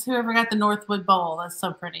 Congratulations, whoever got the Northwood Bowl. That's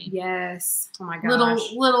so pretty. Yes. Oh my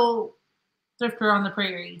gosh. Little thrifter on the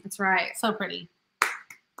prairie. That's right. So pretty.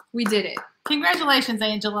 We did it. Congratulations,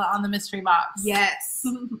 Angela, on the mystery box. Yes.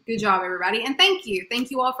 Good job, everybody. And thank you.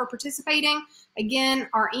 Thank you all for participating. Again,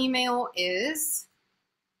 our email is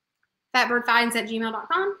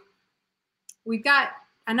fatbirdfinds@gmail.com.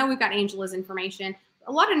 I know we've got Angela's information.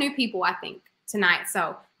 A lot of new people, I think, tonight.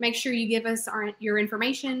 So make sure you give us your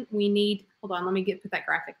information. We need, hold on, let me put that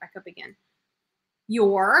graphic back up again.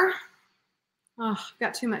 I've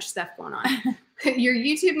got too much stuff going on. Your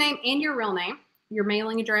YouTube name and your real name, your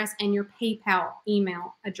mailing address, and your PayPal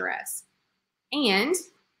email address. And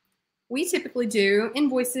we typically do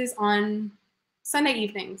invoices on Sunday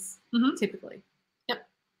evenings, typically. Yep.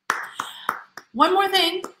 One more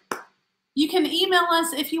thing. You can email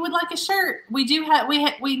us if you would like a shirt. We do have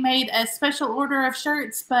we made a special order of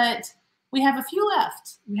shirts, but we have a few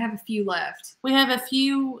left. We have a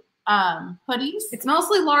few hoodies. It's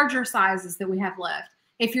mostly larger sizes that we have left.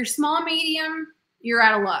 If you're small medium, you're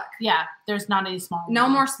out of luck. Yeah, there's not any small. No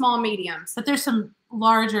more small mediums. But there's some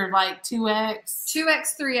larger, like 2X. 2X,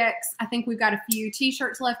 3X. I think we've got a few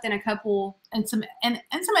t-shirts left and a couple. And some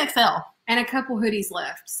XL. And a couple hoodies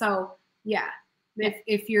left. So, yeah.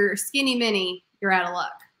 If you're skinny mini, you're out of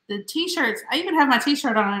luck. The t-shirts, I even have my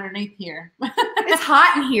t-shirt on underneath here. It's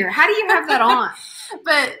hot in here. How do you have that on?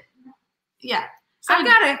 But, yeah. So I've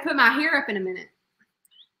got to put my hair up in a minute.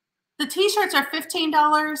 The t-shirts are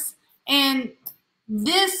 $15, and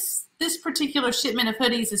this particular shipment of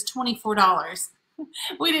hoodies is $24.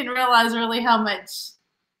 We didn't realize really how much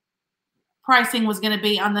pricing was going to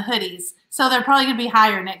be on the hoodies, so they're probably going to be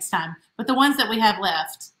higher next time. But the ones that we have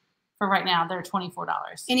left for right now, they're $24.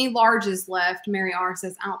 Any larges left? Mary R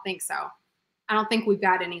says, I don't think so. I don't think we've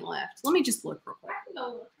got any left. Let me just look real quick.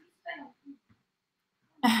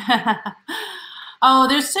 Oh,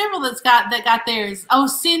 there's several that got theirs. Oh,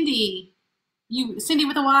 Cindy. Cindy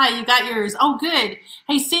with a Y, you got yours. Oh, good.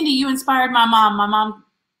 Hey, Cindy, you inspired my mom. My mom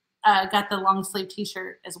got the long sleeve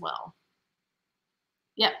t-shirt as well.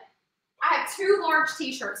 Yep. I have 2 large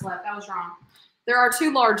t-shirts left. I was wrong. There are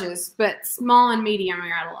 2 larges, but small and medium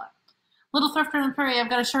are out of luck. Little Thrifter in the Prairie,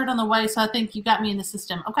 I've got a shirt on the way, so I think you got me in the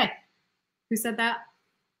system. Okay. Who said that?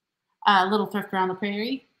 Little Thrifter on the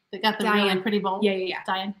Prairie. That got the really pretty bowl. Yeah.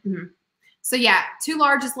 Diane. Mm-hmm. So yeah, 2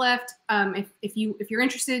 larges left. If you're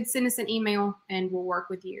interested, send us an email and we'll work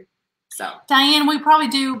with you. So Diane, we probably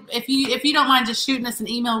do if you don't mind just shooting us an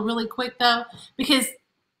email really quick though, because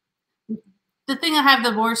the thing I have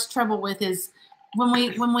the worst trouble with is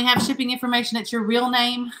when we have shipping information, it's your real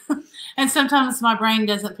name, and sometimes my brain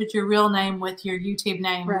doesn't put your real name with your YouTube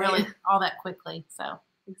name really all that quickly. So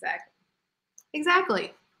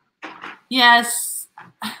exactly. Yes.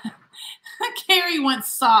 Carrie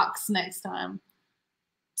wants socks next time.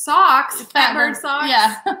 Socks? Fat bird socks?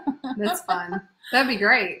 Yeah. That's fun. That'd be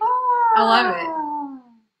great. I love it.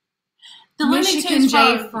 The Michigan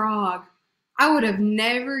J Frog. I would have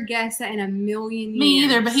never guessed that in a million years. Me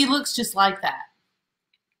either, but he looks just like that.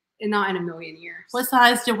 And not in a million years. What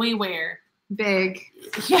size do we wear? Big.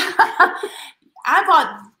 Yeah.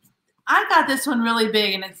 I got this one really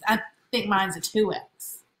big, and I think mine's a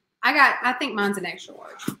 2X. I think mine's an extra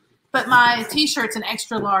large. But my t-shirt's an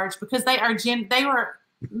extra large because they were,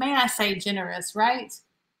 may I say, generous, right?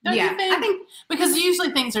 Don't you think? I think because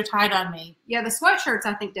usually things are tight on me. Yeah, the sweatshirts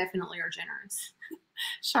I think definitely are generous.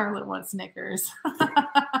 Charlotte wants Snickers.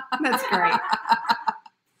 That's great.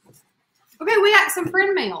 Okay, we got some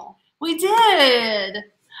friend mail. We did.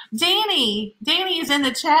 Danny is in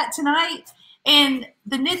the chat tonight. And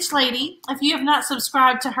the niche lady, if you have not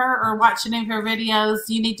subscribed to her or watched any of her videos,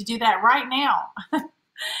 you need to do that right now.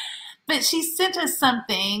 But she sent us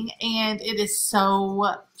something, and it is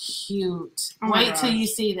so cute. Wait till you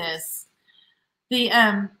see this.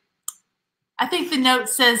 I think the note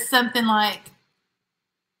says something like,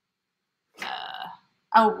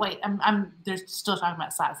 oh wait, they're still talking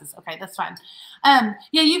about sizes. Okay, that's fine.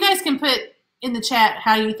 Yeah, you guys can put in the chat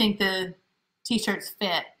how you think the t-shirts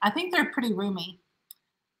fit. I think they're pretty roomy.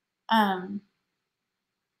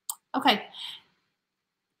 Okay.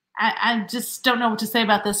 I just don't know what to say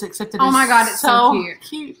about this except that oh my god, it's so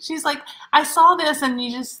cute. She's like, I saw this and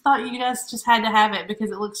you just thought you guys just had to have it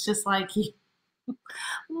because it looks just like you.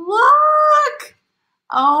 Look!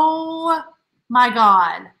 Oh my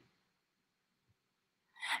god.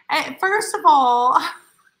 And first of all,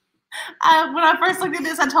 when I first looked at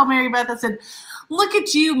this, I told Mary Beth, I said, look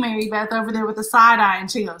at you, Mary Beth, over there with the side eye.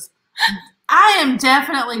 And she goes, I am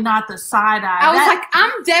definitely not the side eye. I was like,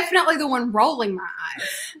 I'm definitely the one rolling my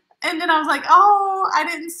eyes. And then I was like, oh, I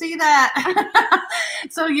didn't see that.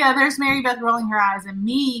 So, yeah, there's Mary Beth rolling her eyes and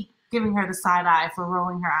me giving her the side eye for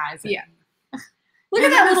rolling her eyes. Yeah. Look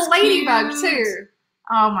at that little ladybug, too.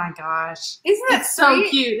 Oh, my gosh. Isn't that so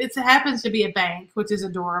cute? It happens to be a bank, which is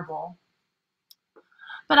adorable.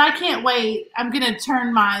 But I can't wait. I'm going to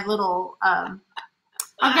turn my little, I've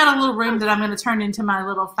got a little room that I'm going to turn into my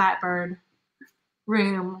little fat bird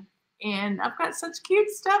room. And I've got such cute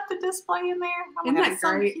stuff to display in there. Isn't that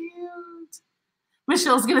so great? Cute.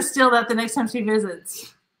 Michelle's gonna steal that the next time she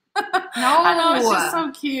visits. No, I know, it's just so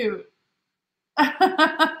cute.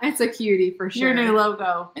 It's a cutie for sure. Your new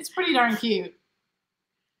logo. It's pretty darn cute.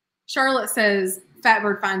 Charlotte says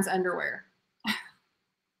Fatbird finds underwear.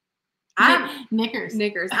 Knickers.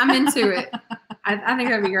 I'm into it. I think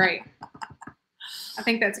that'd be great. I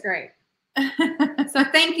think that's great. So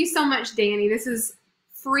thank you so much, Danny. This is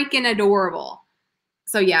freaking adorable.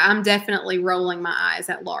 So yeah, I'm definitely rolling my eyes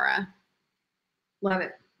at Laura. Love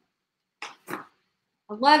it. I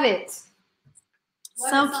love it.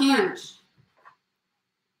 So cute.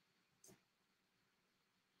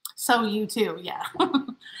 So you too, yeah.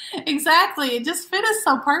 Exactly. It just fit us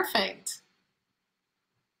so perfect.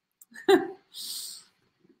 All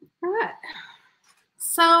right.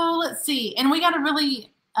 So let's see. And we got a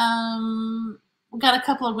really we got a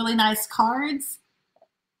couple of really nice cards.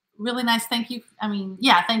 Really nice thank you.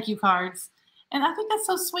 Thank you cards. And I think that's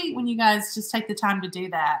so sweet when you guys just take the time to do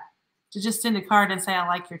that. To just send a card and say, I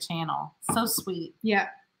like your channel. So sweet. Yeah.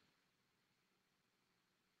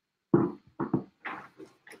 All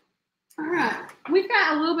right. We've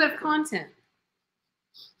got a little bit of content.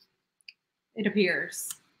 It appears.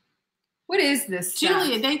 What is this stuff?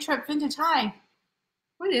 Julia, Day Trip Vintage High.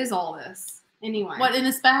 What is all this? Anyway. What, in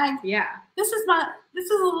this bag? Yeah. This is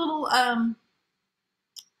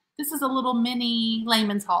a little mini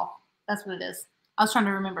layman's haul. That's what it is. I was trying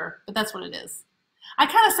to remember, but that's what it is. I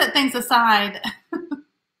kind of set things aside.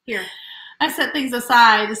 Here. I set things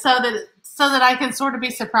aside so that I can sort of be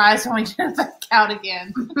surprised when we get it back out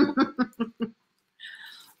again.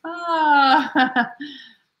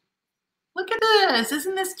 Look at this.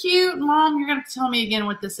 Isn't this cute? Mom, you're going to tell me again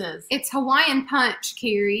what this is. It's Hawaiian Punch,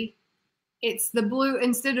 Carrie. It's the blue,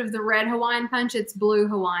 instead of the red Hawaiian Punch, it's blue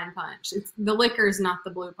Hawaiian Punch. It's the liquor is not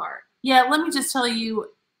the blue part. Yeah, let me just tell you,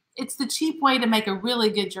 it's the cheap way to make a really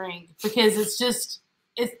good drink because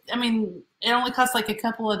it only costs like a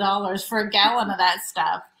couple of dollars for a gallon of that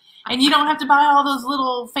stuff. And you don't have to buy all those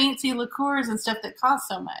little fancy liqueurs and stuff that cost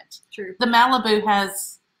so much. True. The Malibu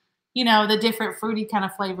has, the different fruity kind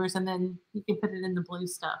of flavors, and then you can put it in the blue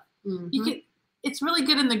stuff. Mm-hmm. It's really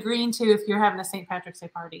good in the green too if you're having a St. Patrick's Day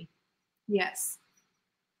party. Yes.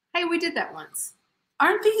 Hey, we did that once.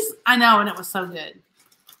 Aren't these? I know, and it was so good.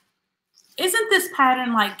 Isn't this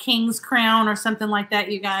pattern like King's Crown or something like that,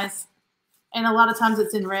 you guys? And a lot of times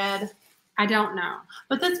it's in red. I don't know.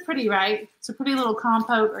 But that's pretty, right? It's a pretty little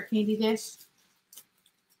compote or candy dish.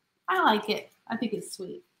 I like it. I think it's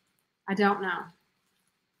sweet. I don't know.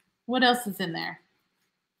 What else is in there?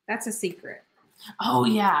 That's a secret. Oh,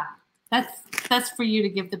 yeah. That's for you to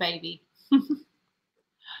give the baby.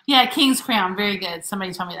 Yeah, King's Crown. Very good.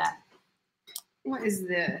 Somebody told me that. What is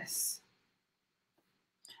this?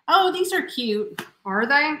 Oh, these are cute. Are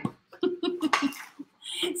they?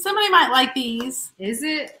 Somebody might like these. Is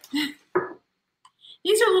it?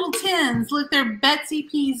 These are little tins. Look, they're Betsy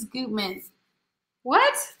P's Goop Mints.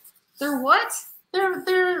 What? They're what?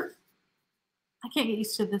 They're. I can't get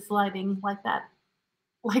used to this lighting like that.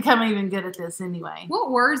 Like I'm even good at this anyway. What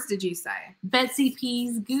words did you say? Betsy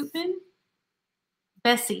P's Goop Mint?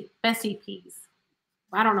 Bessie P's.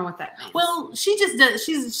 I don't know what that means. Well, she just does.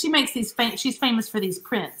 She makes these. She's famous for these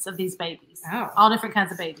prints of these babies. Oh, all different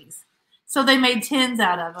kinds of babies. So they made tins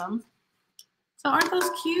out of them. So aren't those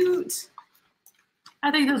cute? I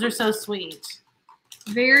think those are so sweet.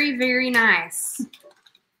 Very, very nice.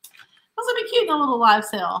 Those would be cute in a little live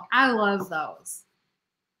sale. I love those.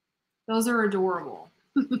 Those are adorable.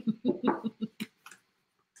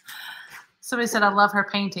 Somebody said, I love her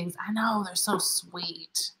paintings. I know, they're so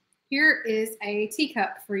sweet. Here is a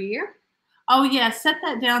teacup for you. Oh, yeah. Set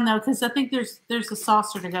that down, though, because I think there's a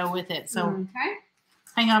saucer to go with it. So okay.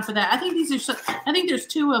 Hang on for that. I think I think there's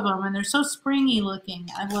two of them, and they're so springy looking.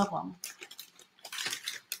 I love them.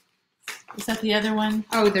 Is that the other one?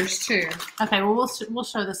 Oh, there's two. Okay, well, we'll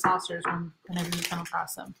show the saucers whenever you come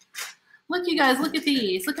across them. Look, you guys, look at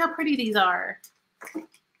these. Look how pretty these are.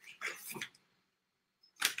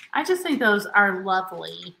 I just think those are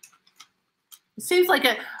lovely. It seems like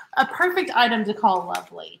a perfect item to call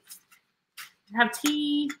lovely. Have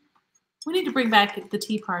tea. We need to bring back the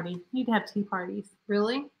tea party. We need to have tea parties.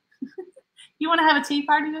 Really? You want to have a tea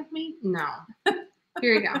party with me? No.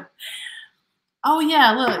 Here you go. Oh,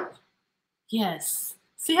 yeah, look. Yes.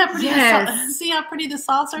 See how pretty see how pretty the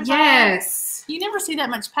saucers are? Yes. You never see that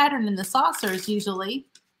much pattern in the saucers usually.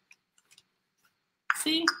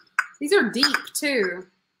 See? These are deep too.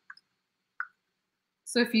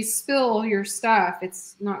 So if you spill your stuff,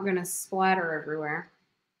 it's not going to splatter everywhere.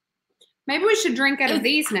 Maybe we should drink out of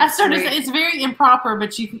these next week. It's very improper,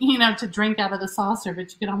 but you know, to drink out of the saucer,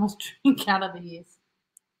 but you could almost drink out of these.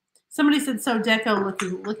 Somebody said so deco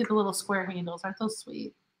looking. Look at the little square handles. Aren't those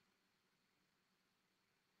sweet?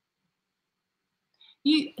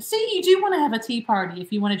 You see, you do want to have a tea party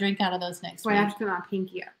if you want to drink out of those next Wait, week. I have to put my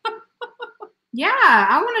pinky up. Yeah,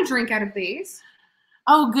 I want to drink out of these.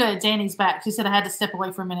 Oh, good. Danny's back. She said I had to step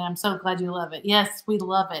away for a minute. I'm so glad you love it. Yes, we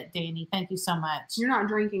love it, Danny. Thank you so much. You're not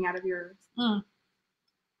drinking out of yours. Mm.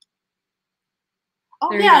 Oh,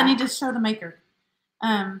 There you yeah, I go. need to show the maker. You're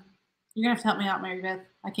going to have to help me out, Mary Beth.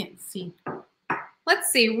 I can't see. Let's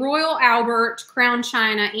see. Royal Albert, Crown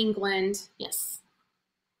China, England. Yes.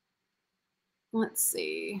 Let's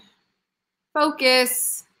see.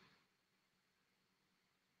 Focus.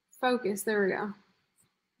 Focus. There we go.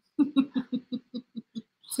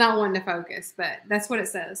 It's not one to focus, but that's what it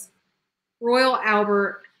says. Royal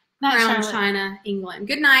Albert, Not Crown Charlotte. China, England.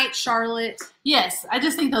 Good night, Charlotte. Yes, I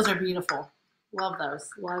just think those are beautiful. Love those.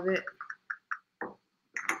 Love it.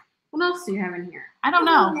 What else do you have in here? I don't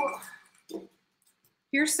know.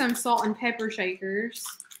 Here's some salt and pepper shakers.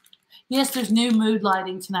 Yes, there's new mood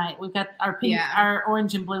lighting tonight. We've got our pink, Yeah. our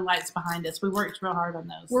orange and blue lights behind us. We worked real hard on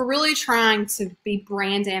those. We're really trying to be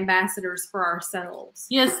brand ambassadors for ourselves.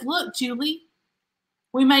 Yes, look, Julie.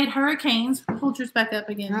 We made hurricanes. Hold yours back up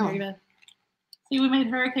again, Oh. Mary Beth. See, we made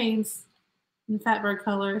hurricanes in Fatberg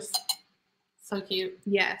colors. So cute.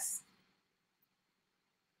 Yes.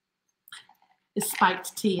 Is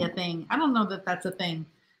spiked tea a thing? I don't know that that's a thing.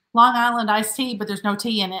 Long Island iced tea, but there's no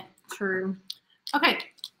tea in it. True. Okay.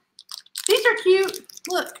 These are cute.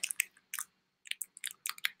 Look.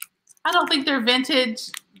 I don't think they're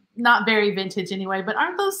vintage. Not very vintage anyway, but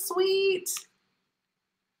aren't those sweet?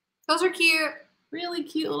 Those are cute. Really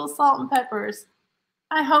cute little salt and peppers.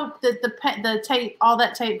 I hope that the tape, all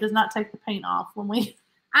that tape does not take the paint off when we...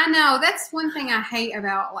 I know. That's one thing I hate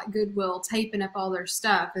about like Goodwill taping up all their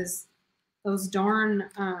stuff is those darn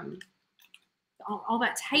all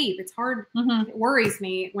that tape. It's hard. Mm-hmm. It worries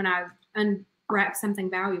me when I unwrap something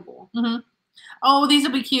valuable. Mm-hmm. Oh, these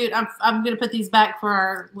will be cute. I'm going to put these back for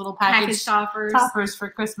our little package toppers for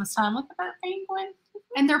Christmas time. Look at that penguin.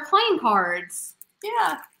 And they're playing cards.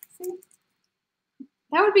 Yeah. See?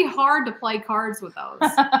 That would be hard to play cards with those.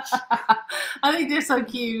 I think they're so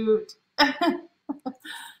cute.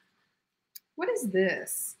 What is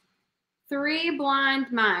this? 3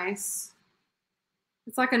 blind mice.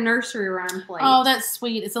 It's like a nursery rhyme plate. Oh, that's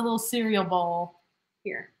sweet. It's a little cereal bowl.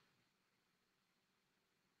 Here.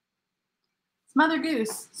 It's Mother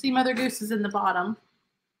Goose. See, Mother Goose is in the bottom.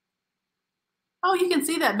 Oh, you can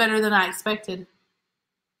see that better than I expected.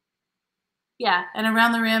 Yeah, and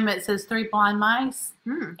around the rim it says 3 blind mice.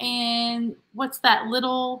 And what's that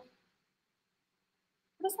little,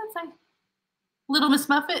 what does that say? Little Miss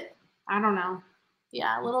Muffet? I don't know.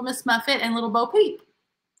 Yeah, Little Miss Muffet and Little Bo Peep.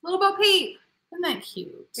 Little Bo Peep. Isn't that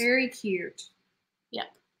cute? Very cute. Yep.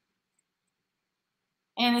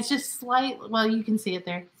 And it's just slight, well, you can see it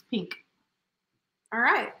there. It's pink. All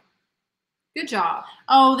right. Good job.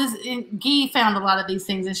 Oh, Guy found a lot of these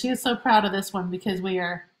things, and she is so proud of this one because we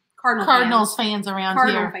are Cardinals fans around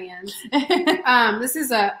Cardinal here. fans. This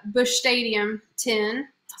is a Busch Stadium tin.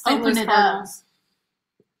 St. Open Louis it Cardinals.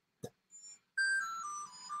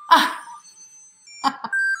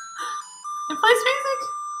 It plays music.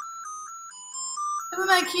 Isn't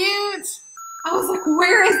that cute? I was like,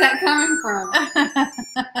 where is that coming from?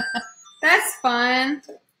 That's fun.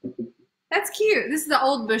 That's cute. This is the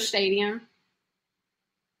old Busch Stadium.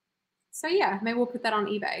 So yeah, maybe we'll put that on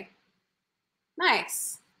eBay.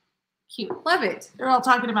 Nice. Cute. Love it. They're all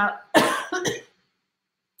talking about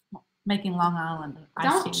making Long Island iced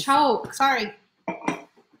Don't teas. choke. Sorry.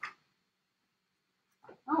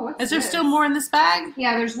 Oh, what's Is there this? still more in this bag?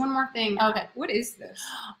 Yeah, there's one more thing. Okay. What is this?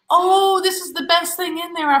 Oh, this is the best thing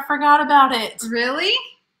in there. I forgot about it. Really?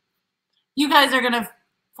 You guys are going to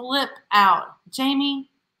flip out. Jamie,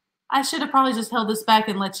 I should have probably just held this back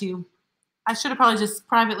and let you. I should have probably just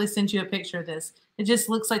privately sent you a picture of this. It just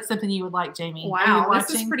looks like something you would like, Jamie. Wow, Are you this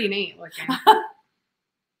is watching? pretty neat looking.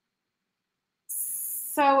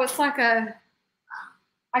 So it's like a,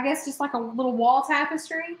 I guess just like a little wall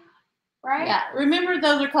tapestry, right? Yeah. Remember,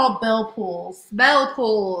 those are called bell pools. Bell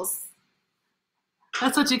pools.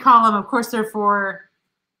 That's what you call them. Of course, they're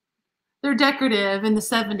decorative in the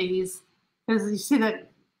 70s because you see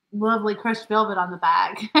that lovely crushed velvet on the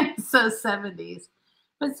back. So 70s.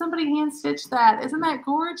 But somebody hand stitched that. Isn't that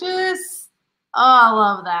gorgeous? Oh, I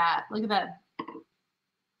love that. Look at that.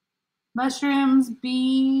 Mushrooms,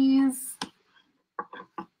 bees.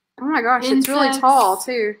 Oh my gosh, it's really Insects. tall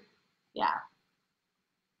too. Yeah.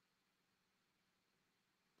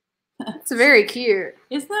 It's very cute.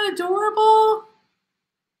 Isn't that adorable?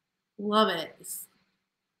 Love it.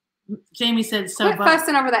 Jamie said so. Quit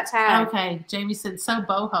fussing over that tag. Okay, Jamie said so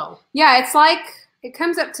boho. Yeah, it's like it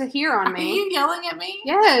comes up to here on Are me. you yelling at me?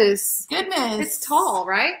 Yes. Goodness. It's tall,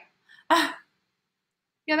 right?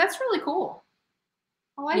 Yeah, that's really cool.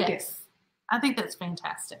 I like it. I think that's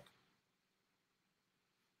fantastic.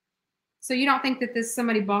 So you don't think that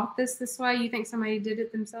somebody bought this way? You think somebody did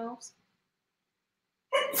it themselves?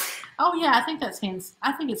 Oh yeah, I think it's hand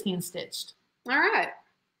stitched. All right.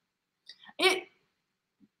 It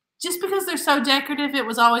just because they're so decorative, it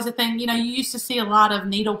was always a thing. You know, you used to see a lot of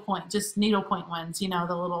needlepoint ones. You know,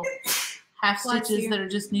 the little half stitches that are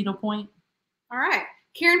just needlepoint. All right,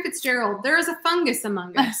 Karen Fitzgerald. There is a fungus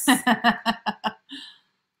among us. That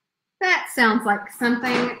sounds like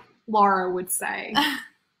something Laura would say.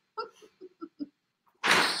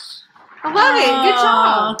 I love it. Good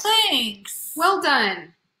job. Thanks. Well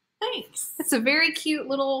done. Thanks. It's a very cute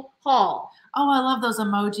little haul. Oh, I love those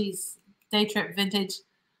emojis. Day Trip Vintage.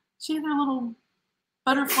 She had her little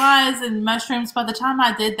butterflies and mushrooms. By the time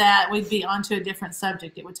I did that, we'd be onto a different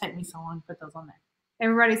subject. It would take me so long to put those on there.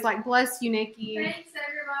 Everybody's like, bless you, Nikki. Thanks,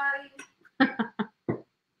 everybody.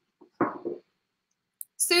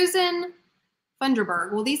 Susan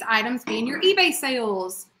Funderburg. Will these items be in your eBay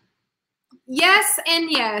sales? Yes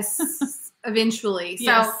and yes, eventually.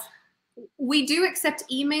 Yes. So we do accept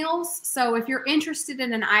emails. So if you're interested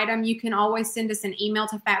in an item, you can always send us an email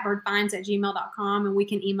to fatbirdfinds@gmail.com and we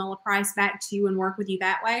can email a price back to you and work with you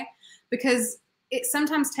that way, because it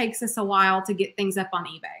sometimes takes us a while to get things up on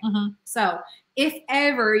eBay. Mm-hmm. So if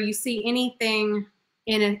ever you see anything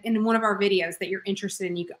in one of our videos that you're interested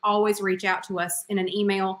in, you can always reach out to us in an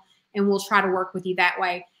email and we'll try to work with you that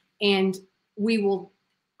way. And we will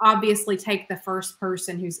obviously take the first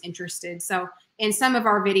person who's interested. So in some of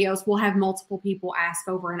our videos, we'll have multiple people ask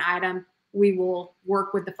over an item. We will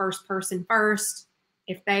work with the first person first.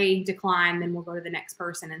 If they decline, then we'll go to the next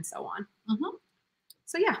person and so on. Mm-hmm.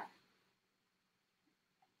 So yeah.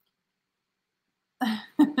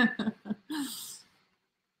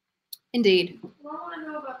 Indeed. Well, I want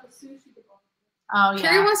to know about the sushi department. Oh, yeah.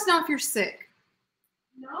 Carrie wants to know if you're sick.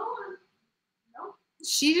 No.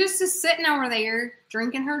 She just is sitting over there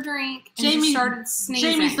drinking her drink and Jamie just started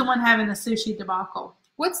sneezing. Jamie's the one having the sushi debacle.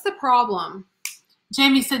 What's the problem?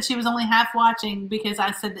 Jamie said she was only half watching because I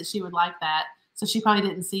said that she would like that. So she probably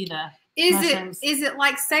didn't see the mushrooms. Is it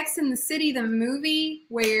like Sex and the City, the movie,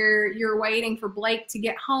 where you're waiting for Blake to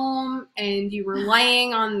get home and you were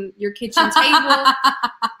laying on your kitchen table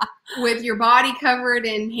with your body covered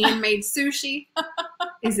in handmade sushi?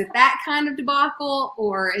 Is it that kind of debacle,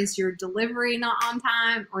 or is your delivery not on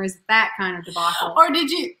time, or is it that kind of debacle? Or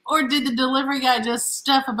did the delivery guy just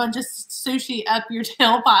stuff a bunch of sushi up your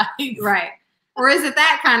tailpipe? Right. Or is it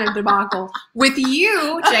that kind of debacle? With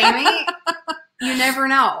you, Jamie, you never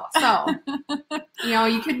know. So,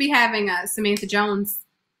 you could be having a Samantha Jones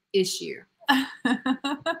issue.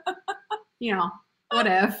 What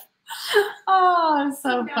if? Oh, it's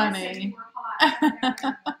so funny.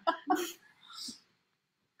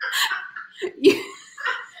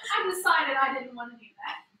 I decided I didn't want to do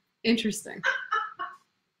that. Interesting.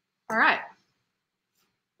 All right.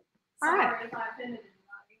 Sorry if I offended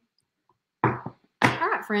anybody. All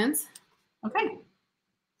right, friends. Okay.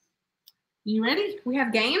 You ready? We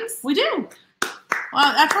have games? We do. Well,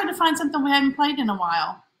 I tried to find something we haven't played in a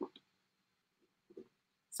while.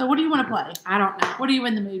 So what do you want to play? I don't know. What are you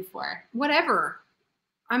in the mood for? Whatever.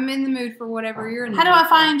 I'm in the mood for whatever you're in the How mood do I for.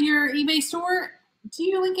 find your eBay store? Do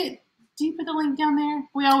you link it? Do you put the link down there?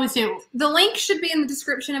 We always do. The link should be in the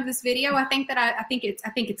description of this video. I think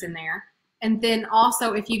it's in there. And then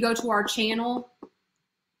also, if you go to our channel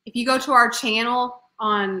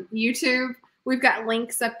on YouTube, we've got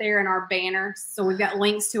links up there in our banner. So we've got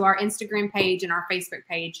links to our Instagram page and our Facebook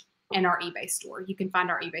page and our eBay store. You can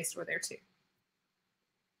find our eBay store there too.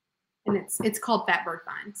 And it's called Fat Bird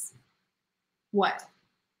Finds. What?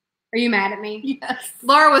 Are you mad at me? Yes.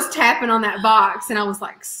 Laura was tapping on that box and I was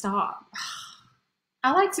like, stop.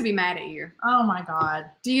 I like to be mad at you. Oh my God.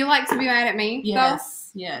 Do you like to be mad at me?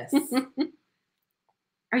 Yes. Yes.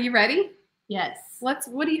 Are you ready? Yes. What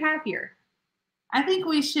do you have here? I think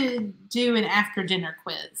we should do an after dinner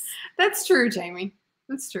quiz. That's true, Jamie.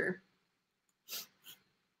 That's true.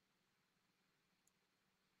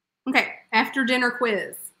 Okay, after dinner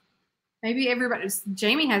quiz. Maybe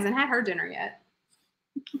Jamie hasn't had her dinner yet.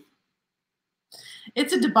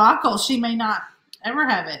 It's a debacle. She may not ever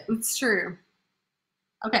have it. It's true.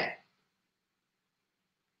 Okay.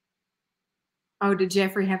 Oh, did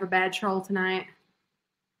Jeffrey have a bad troll tonight?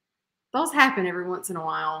 Those happen every once in a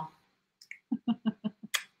while.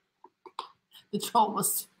 The troll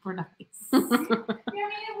was super nice. Yeah, I mean,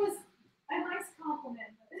 it was a nice compliment.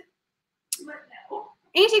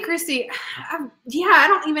 Auntie Christy, I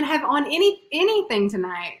don't even have on anything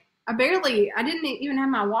tonight. I didn't even have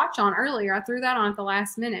my watch on earlier. I threw that on at the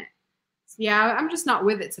last minute. So yeah, I'm just not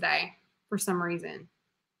with it today for some reason.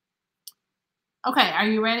 Okay, are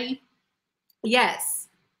you ready? Yes.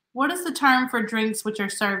 What is the term for drinks which are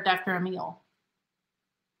served after a meal?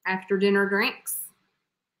 After dinner drinks?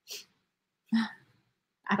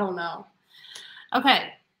 I don't know.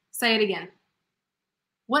 Okay. Say it again.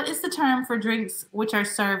 What is the term for drinks which are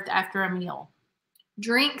served after a meal?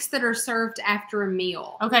 Drinks that are served after a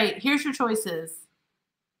meal. Okay, here's your choices.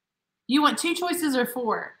 You want 2 choices or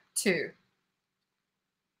 4? 2.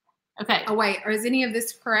 Okay. Oh, wait. Is any of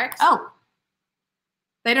this correct? Oh.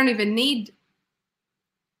 They don't even need...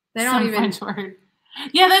 French word.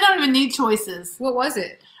 Yeah, they don't even need choices. What was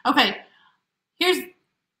it? Okay. Here's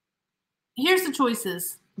the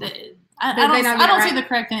choices. I don't see the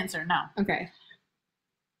correct answer. No. Okay.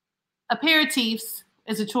 Aperitifs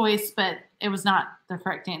is a choice, but it was not the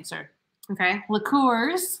correct answer. Okay.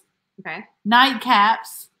 Liqueurs. Okay.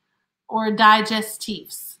 Nightcaps or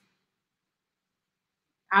digestifs.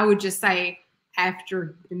 I would just say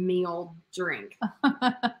after the meal drink.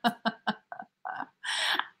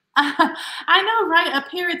 I know, right?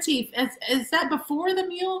 Aperitif. Is that before the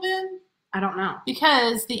meal then? I don't know.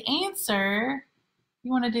 Because the answer,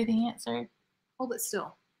 you want to do the answer? Hold it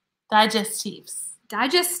still. Digestifs.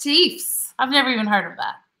 Digestifs. I've never even heard of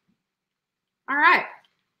that. All right.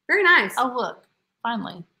 Very nice. Oh, look.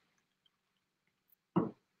 Finally.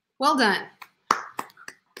 Well done.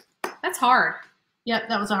 That's hard. Yep,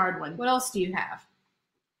 that was a hard one. What else do you have?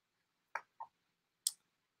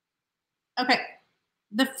 Okay.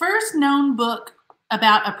 The first known book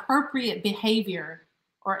about appropriate behavior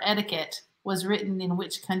or etiquette was written in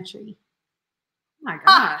which country? Oh my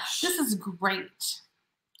gosh. This is great.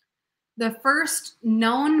 The first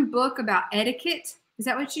known book about etiquette? Is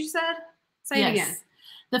that what you said? Say it again.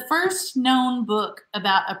 The first known book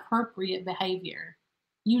about appropriate behavior.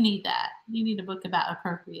 You need that. You need a book about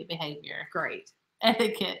appropriate behavior. Great.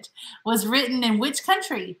 Etiquette was written in which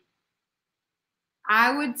country?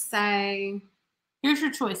 I would say... Here's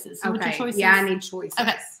your choices. Okay. What's your choices? Yeah, I need choices.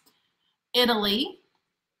 Okay. Italy,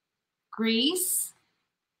 Greece,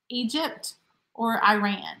 Egypt, or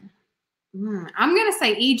Iran? I'm going to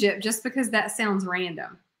say Egypt just because that sounds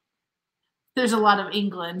random. There's a lot of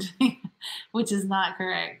England, which is not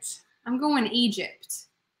correct. I'm going Egypt.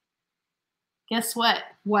 Guess what?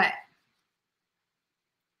 What?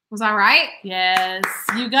 Was I right? Yes,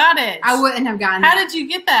 you got it. I wouldn't have gotten How that. did you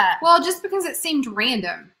get that? Well, just because it seemed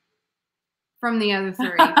random from the other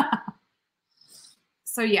 3.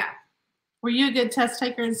 So, yeah. Were you a good test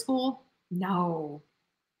taker in school? No.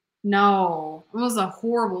 I was a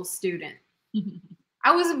horrible student.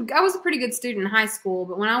 I was a pretty good student in high school,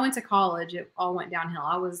 but when I went to college, it all went downhill.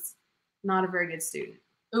 I was not a very good student.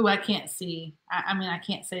 Ooh, I can't see. I mean, I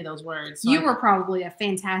can't say those words. So You were probably a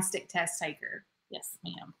fantastic test taker. Yes,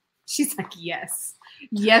 ma'am. She's like, yes.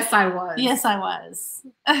 Yes, I was. Yes, I was.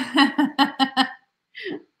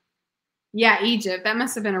 Yeah, Egypt. That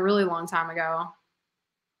must have been a really long time ago.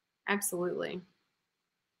 Absolutely.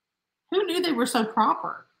 Who knew they were so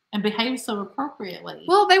proper and behaved so appropriately?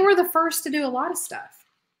 Well, they were the first to do a lot of stuff.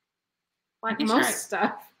 Like guess most you're right.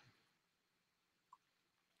 stuff.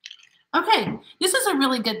 Okay, this is a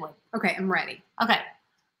really good one. Okay, I'm ready. Okay.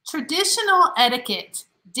 Traditional etiquette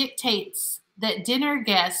dictates that dinner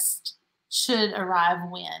guests should arrive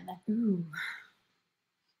when? Ooh.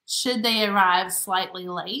 Should they arrive slightly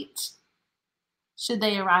late? Should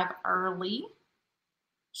they arrive early?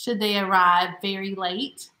 Should they arrive very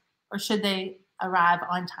late? Or should they arrive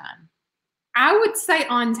on time? I would say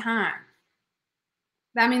on time.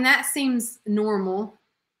 I mean, that seems normal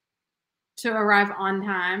to arrive on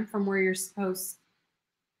time from where you're supposed.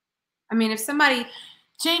 I mean, if somebody...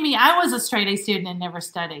 Jamie, I was a straight A student and never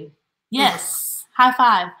studied. Yes. High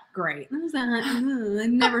five. Great. I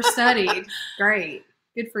never studied. Great.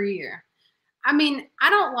 Good for you. I mean,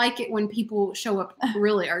 I don't like it when people show up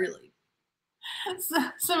really early.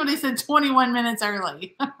 Somebody said 21 minutes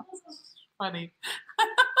early. Funny.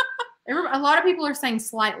 A lot of people are saying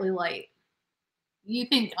slightly late. You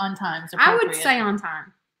think on time is I appropriate? would say on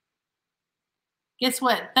time. Guess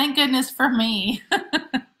what? Thank goodness for me.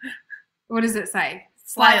 What does it say?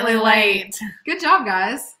 Slightly late. Good job,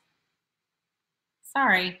 guys.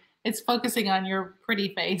 Sorry. It's focusing on your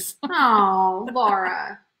pretty face. Oh,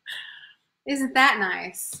 Laura. Isn't that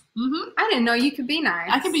nice? Mm-hmm. I didn't know you could be nice.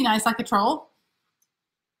 I could be nice like a troll.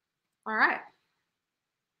 All right.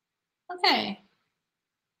 Okay.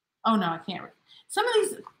 Oh, no, I can't. Some of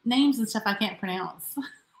these names and stuff I can't pronounce.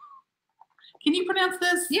 Can you pronounce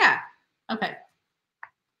this? Yeah. Okay.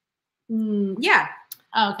 Yeah.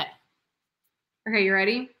 Oh, okay. Okay, you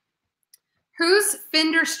ready? Whose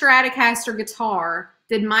Fender Stratocaster guitar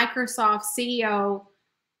did Microsoft CEO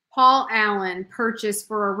Paul Allen purchase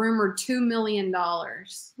for a rumored $2 million?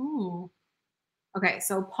 Ooh. Okay,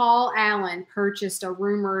 so Paul Allen purchased a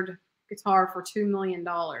rumored guitar for $2 million.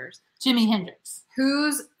 Jimi Hendrix.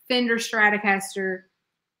 Whose Fender Stratocaster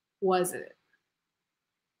was it?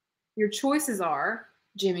 Your choices are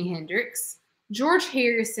Jimi Hendrix, George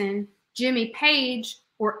Harrison, Jimmy Page,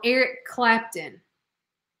 or Eric Clapton.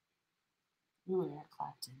 Ooh, Eric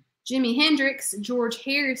Clapton. Jimi Hendrix, George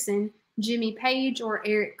Harrison, Jimmy Page, or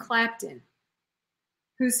Eric Clapton?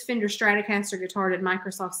 Whose Fender Stratocaster guitar did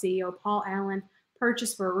Microsoft CEO Paul Allen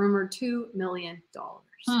purchase for a rumored $2 million?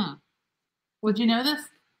 Would you know this?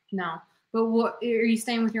 No. But what are you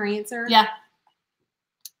staying with your answer? Yeah.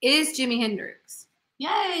 It is Jimi Hendrix.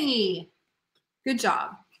 Yay. Good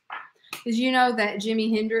job. Did you know that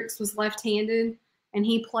Jimi Hendrix was left-handed and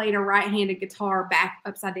he played a right-handed guitar back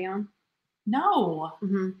upside down? No.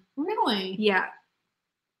 Mm-hmm. Really? Yeah.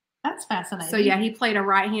 That's fascinating. So yeah, he played a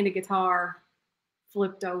right-handed guitar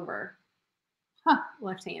flipped over. Huh.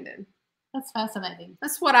 Left-handed. That's fascinating.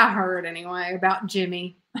 That's what I heard anyway about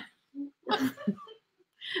Jimmy.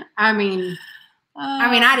 I mean,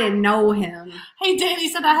 I didn't know him. Hey, Danny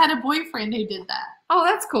said I had a boyfriend who did that. Oh,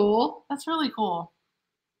 that's cool. That's really cool.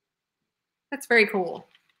 That's very cool.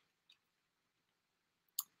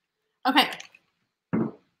 Okay.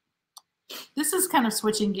 This is kind of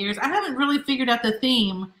switching gears. I haven't really figured out the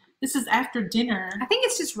theme. This is after dinner. I think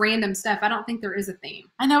it's just random stuff. I don't think there is a theme.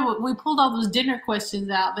 I know, but we pulled all those dinner questions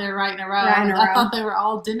out there right in a row. Right in a I row. thought they were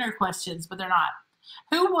all dinner questions, but they're not.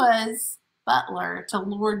 Who was butler to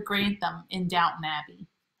Lord Grantham in Downton Abbey?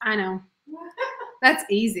 I know. That's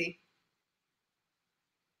easy.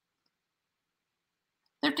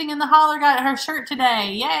 Thrifting in the Holler got her shirt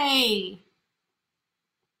today. Yay!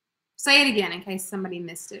 Say it again in case somebody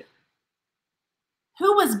missed it.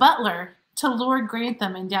 Who was butler to Lord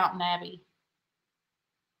Grantham in Downton Abbey?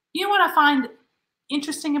 You know what I find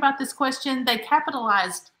interesting about this question? They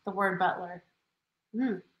capitalized the word butler.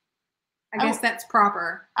 I guess that's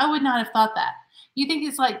proper. I would not have thought that. You think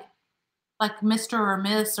it's like Mr. or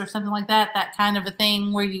Miss or something like that? That kind of a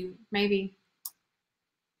thing where you... Maybe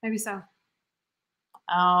so.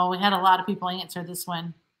 Oh, we had a lot of people answer this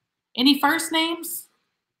one. Any first names?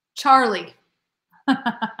 Charlie.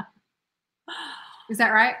 Is that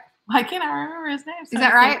right? Why can't I remember his name? Is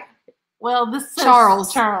that right? Well, this says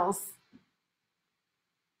Charles. Charles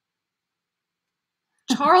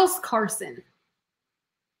Carson.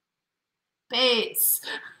 Bates.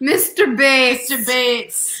 Mr. Bates. Mr.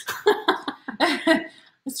 Bates.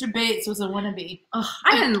 Mr. Bates was a wannabe. Ugh,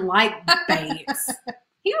 I didn't like Bates.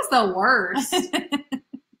 He was the worst.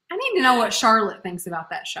 I need to know what Charlotte thinks about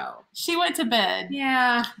that show. She went to bed.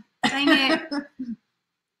 Yeah. Dang it.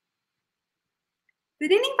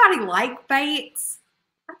 Did anybody like Bates?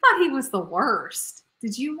 I thought he was the worst.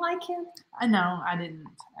 Did you like him? No, I didn't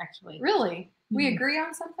actually. Really? We Mhm. agree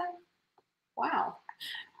on something? Wow.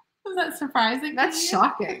 Is that surprising? That's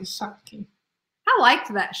shocking. That's shocking. I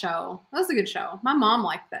liked that show. That was a good show. My mom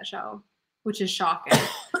liked that show, which is shocking.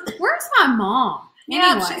 Where's my mom?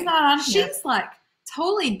 Yeah, Anyway, she's not on here. She's like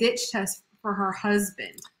totally ditched us for her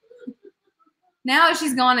husband. Now that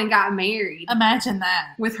she's gone and got married Imagine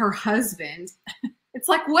that. with her husband. It's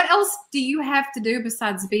like, what else do you have to do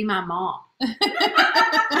besides be my mom?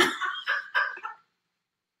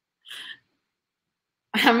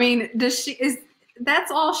 I mean, that's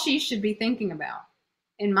all she should be thinking about,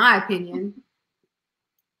 in my opinion.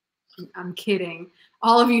 I'm kidding.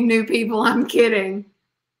 All of you new people, I'm kidding.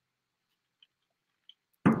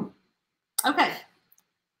 Okay.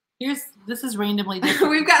 This is randomly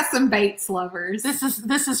different. We've got some Bates lovers. This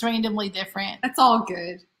is randomly different. That's all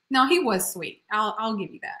good. No, he was sweet. I'll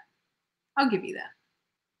give you that. I'll give you that.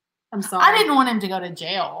 I'm sorry. I didn't want him to go to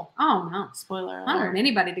jail. Oh no. Spoiler I don't alert. want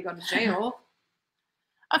anybody to go to jail.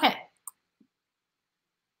 Okay.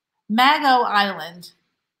 Mago Island,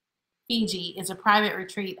 Fiji, is a private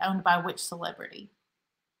retreat owned by which celebrity?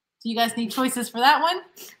 Do you guys need choices for that one?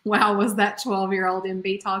 Wow, was that 12-year-old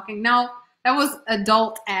MB talking? No, that was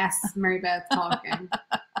adult-ass Mary Beth talking.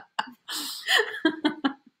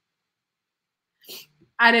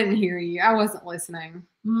 I didn't hear you. I wasn't listening.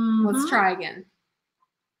 Let's try again.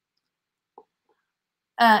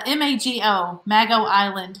 Mago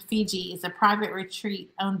Island, Fiji, is a private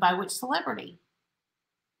retreat owned by which celebrity?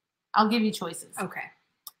 I'll give you choices. Okay.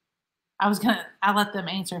 I let them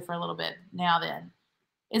answer for a little bit now then.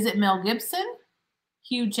 Is it Mel Gibson,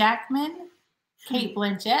 Hugh Jackman, Kate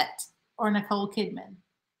Blanchett, or Nicole Kidman?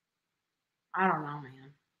 I don't know,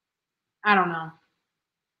 man. I don't know.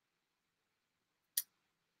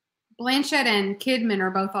 Blanchett and Kidman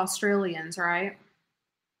are both Australians, right?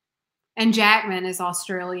 And Jackman is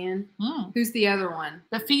Australian. Who's the other one?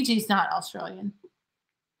 But Fiji's not Australian.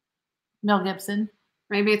 Mel Gibson.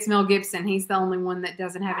 Maybe it's Mel Gibson. He's the only one that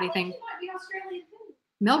doesn't have anything. He might be Australian too.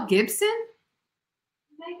 Mel Gibson?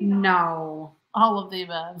 Maybe not. No. All of the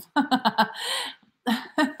above.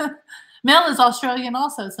 Mel is Australian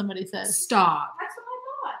also, somebody says. Stop. That's what I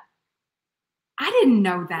thought. I didn't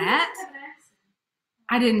know He that. doesn't have an accent.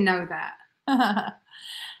 I didn't know that.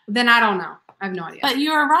 Then I don't know. I have no idea. But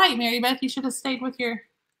you were right, Mary Beth. You should have stayed with your...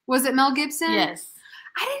 Was it Mel Gibson? Yes.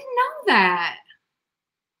 I didn't know that.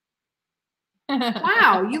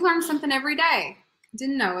 Wow, you learn something every day.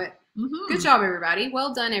 Didn't know it. Mm-hmm. Good job, everybody.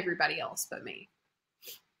 Well done, everybody else but me.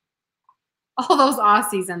 All those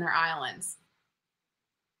Aussies and their islands.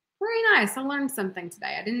 Very nice. I learned something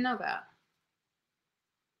today. I didn't know that.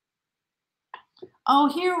 Oh,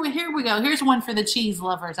 here we go. Here's one for the cheese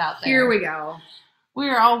lovers out there. Here we go.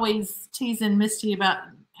 We're always teasing Misty about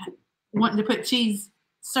wanting to put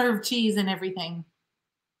serve cheese and everything.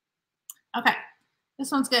 Okay.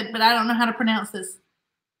 This one's good, but I don't know how to pronounce this.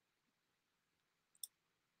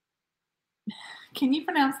 Can you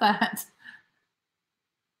pronounce that?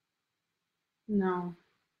 No.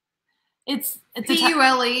 It's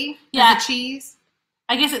P-U-L-E. Yeah. The cheese.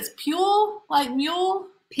 I guess it's Pule, like mule.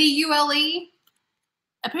 P-U-L-E.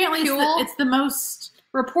 Apparently Pule? it's the most...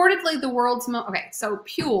 Reportedly the world's most... Okay, so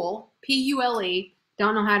Pule, P-U-L-E,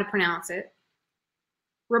 don't know how to pronounce it.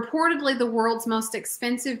 Reportedly the world's most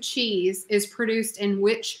expensive cheese is produced in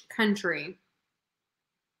which country?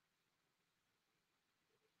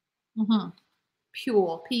 Mm-hmm.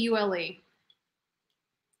 Pule, P-U-L-E.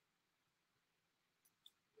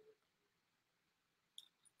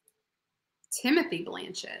 Timothy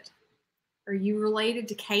Blanchett. Are you related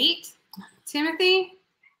to Kate? Timothy?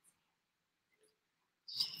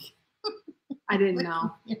 I didn't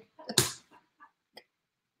know.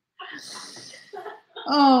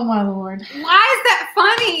 Oh, my Lord. Why is that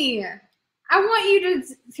funny? I want you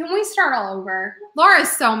to... Can we start all over?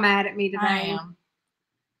 Laura's so mad at me today. I am.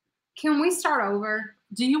 Can we start over?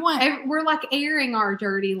 Do you want... We're like airing our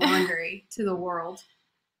dirty laundry to the world.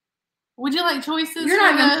 Would you like choices? You're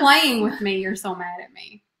not even playing with me. You're so mad at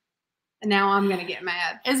me. And now I'm going to get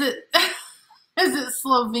mad. Is it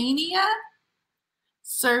Slovenia,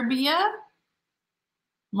 Serbia,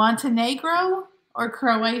 Montenegro, or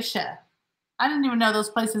Croatia? I didn't even know those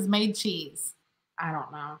places made cheese. I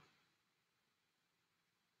don't know.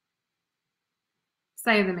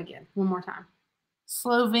 Say them again. One more time.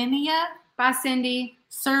 Slovenia. Bye, Cindy.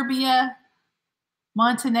 Serbia,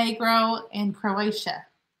 Montenegro, and Croatia.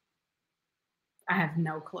 I have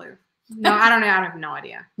no clue. No, I don't know. I have no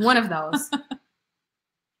idea. One of those.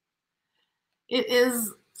 It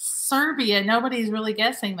is Serbia. Nobody's really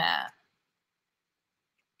guessing that.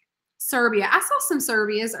 Serbia. I saw some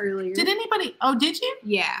Serbias earlier. Did anybody? Oh, did you?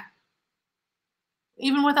 Yeah.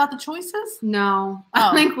 Even without the choices? No.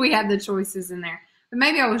 I think we had the choices in there. But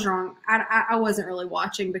maybe I was wrong. I wasn't really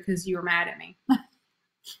watching because you were mad at me.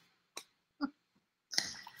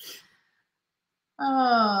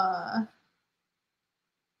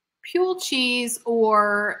 Pule cheese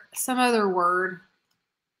or some other word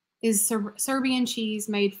is Serbian cheese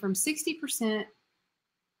made from 60%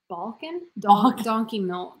 Balkan? Donkey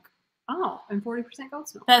milk. Oh, and 40%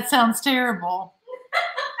 goat's milk. That sounds terrible.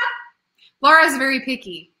 Laura's a very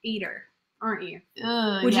picky eater, aren't you?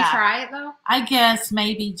 Would you try it, though? I guess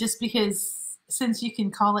maybe just because since you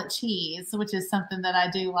can call it cheese, which is something that I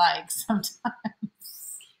do like sometimes.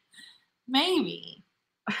 Maybe.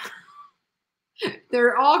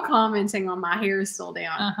 They're all commenting on my hair is still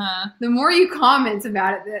down. Uh-huh. The more you comment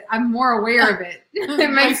about it, I'm more aware of it. It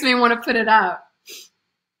makes me want to put it up.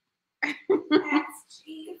 That's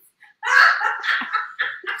cheese.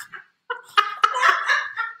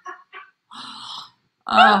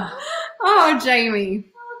 Oh,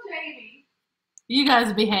 Jamie. Oh, Jamie. You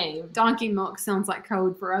guys behave. Donkey milk sounds like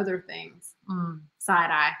code for other things. Side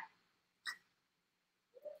eye.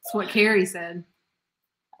 That's what Carrie said.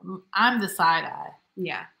 I'm the side eye.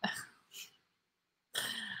 Yeah.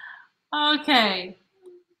 Okay.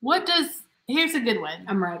 Here's a good one.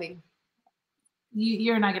 I'm ready.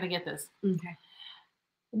 You're not going to get this. Okay.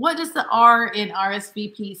 What does the R in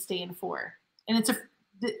RSVP stand for? And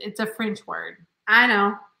it's a French word. I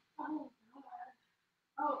know. Oh,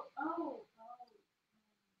 God.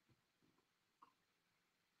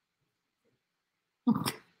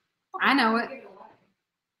 Oh. I know it.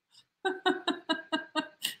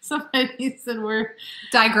 Somebody said we're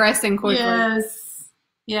Digressing quickly.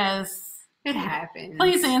 Yes. It happens.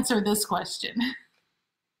 Please answer this question.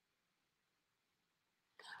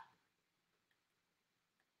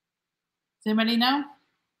 Does anybody know?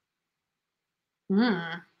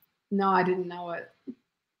 No, I didn't know it.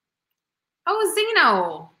 Oh,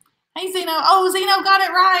 Zeno. Hey, Zeno. Oh, Zeno got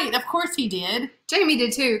it right. Of course he did. Jamie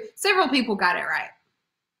did too. Several people got it right.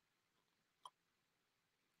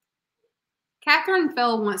 Catherine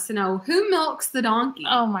Fell wants to know, who milks the donkey?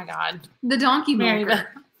 Oh, my God. The donkey Mary milker.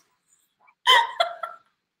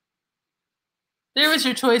 There was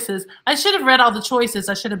your choices. I should have read all the choices.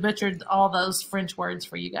 I should have butchered all those French words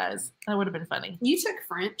for you guys. That would have been funny. You took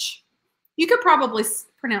French. You could probably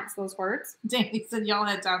pronounce those words. Danny said y'all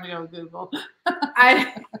had time to go Google.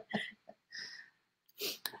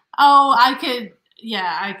 Oh, I could.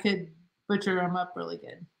 Yeah, I could butcher them up really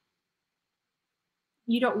good.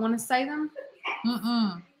 You don't want to say them?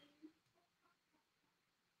 Mm-mm.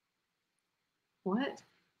 What?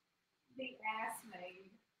 The ass maid.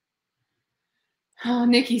 Oh,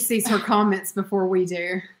 Nikki sees her comments before we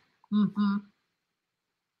do. Mm-hmm.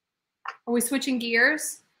 Are we switching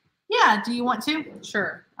gears? Yeah, do you want to?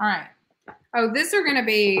 Sure. All right. Oh, these are going to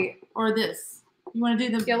be... Or this. You want to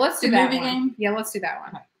do the Yeah, let's do the that movie one. game? Yeah, let's do that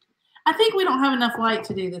one. I think we don't have enough light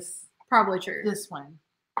to do this. Probably true. This one.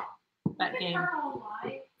 That game. Turn on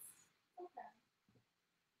lights. Okay.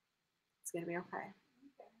 It's going to be okay.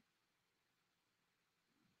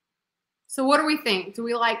 So what do we think? Do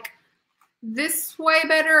we like this way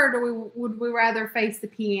better, or would we rather face the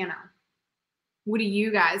piano? What do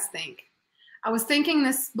you guys think? I was thinking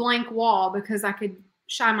this blank wall because I could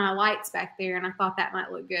shine my lights back there, and I thought that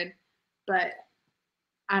might look good, but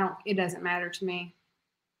it doesn't matter to me.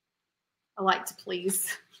 I like to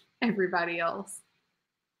please everybody else.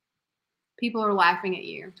 People are laughing at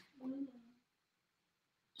you.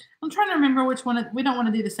 I'm trying to remember which one. We don't want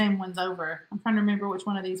to do the same ones over. I'm trying to remember which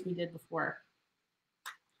one of these we did before.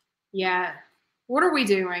 Yeah. What are we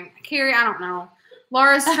doing? Carrie, I don't know.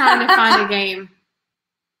 Laura's trying to find a game.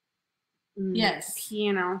 Yes.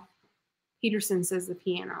 Piano. Peterson says the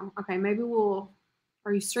piano. Okay, maybe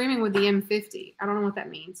are you streaming with the M50? I don't know what that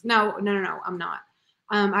means. No, I'm not.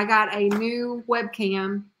 I got a new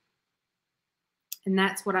webcam, and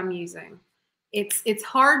that's what I'm using. It's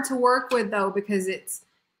hard to work with though, because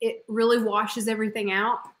it really washes everything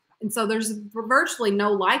out. And so there's virtually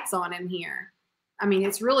no lights on in here. I mean,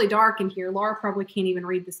 it's really dark in here. Laura probably can't even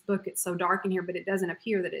read this book. It's so dark in here, but it doesn't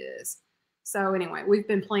appear that it is. So anyway, we've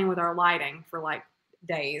been playing with our lighting for like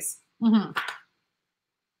days. Mm-hmm.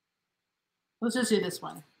 Let's just do this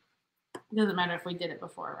one. It doesn't matter if we did it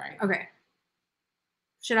before, right? Okay.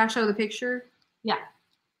 Should I show the picture? Yeah.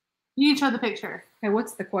 You can show the picture. Okay,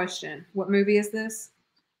 what's the question? What movie is this?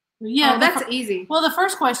 Yeah, that's easy. Well, the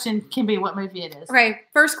first question can be what movie it is. Okay,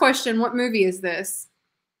 first question, what movie is this?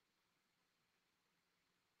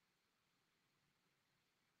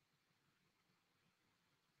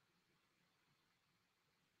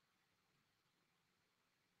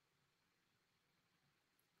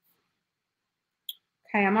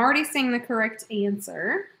 Okay, I'm already seeing the correct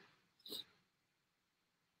answer.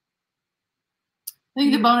 I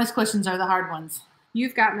think the bonus questions are the hard ones.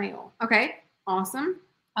 You've got mail. Okay, awesome.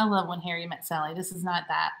 I love When Harry Met Sally. This is not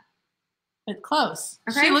that, but close.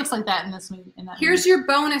 Okay. She looks like that in this movie. Here's your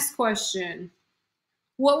bonus question.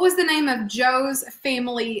 What was the name of Joe's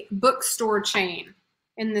family bookstore chain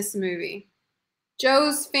in this movie?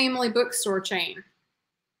 Joe's family bookstore chain.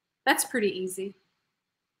 That's pretty easy.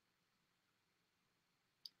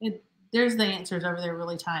 There's the answers over there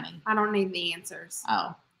really tiny. I don't need the answers.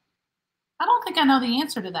 Oh. I don't think I know the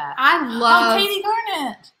answer to that. I love... Oh, Katie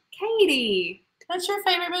Garnett. Katie. That's your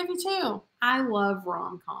favorite movie, too. I love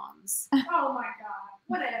rom-coms. Oh, my God.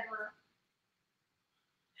 Whatever.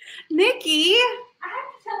 Nikki. I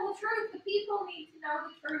have to tell the truth. The people need to know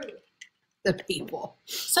the truth. The people.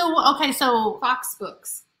 So, okay, so... Fox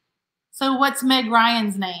Books. So what's Meg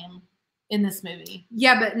Ryan's name in this movie?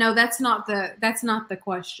 Yeah, but no, that's not the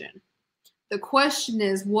question. The question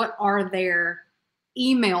is, what are their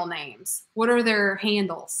email names? What are their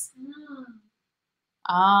handles?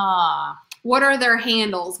 Ah. What are their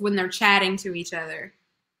handles when they're chatting to each other?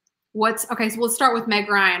 Okay, so we'll start with Meg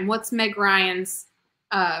Ryan. What's Meg Ryan's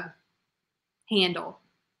handle?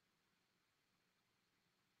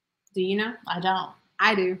 Do you know? I don't.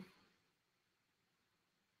 I do.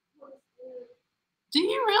 Do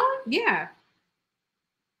you really? Yeah.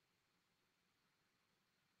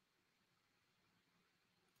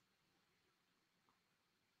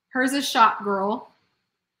 Hers is Shop Girl.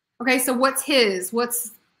 Okay, so what's his?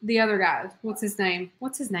 What's the other guy? What's his name?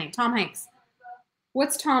 Tom Hanks.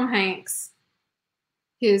 What's Tom Hanks?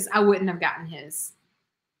 I wouldn't have gotten his.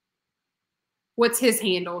 What's his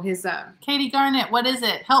handle? His Katie Garnett. What is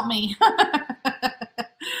it? Help me.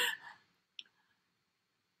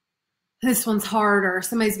 This one's harder.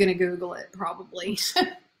 Somebody's gonna Google it probably.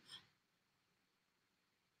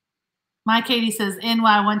 My Katie says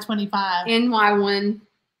NY125.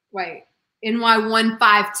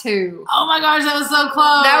 NY152. Oh my gosh, that was so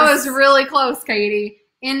close. That was really close, Katie.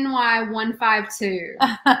 NY152.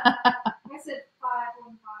 I said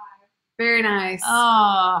 515. Very nice.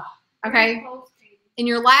 Oh. Okay. Very close, Katie. And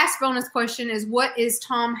your last bonus question is, what is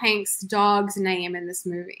Tom Hanks' dog's name in this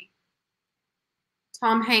movie?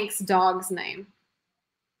 Tom Hanks' dog's name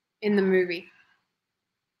in the movie.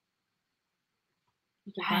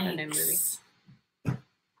 Not a new movie.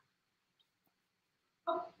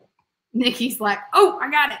 Oh, Nikki's like, oh, I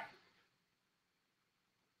got it.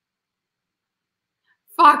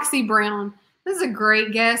 Foxy Brown. This is a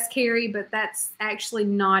great guess, Carrie, but that's actually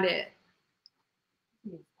not it.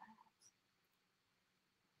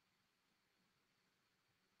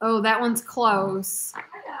 Oh, that one's close. I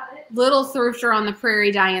got it. Little Thrifter on the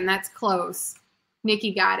Prairie, Diane. That's close.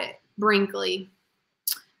 Nikki got it. Brinkley.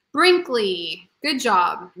 Brinkley. Good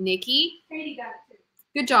job, Nikki. Katie got it too.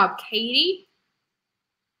 Good job, Katie.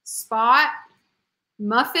 Spot.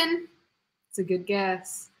 Muffin. It's a good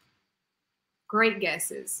guess. Great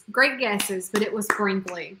guesses. Great guesses, but it was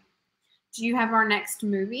Brinkley. Do you have our next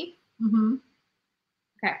movie? Mm-hmm.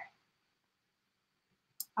 Okay.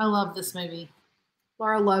 I love this movie.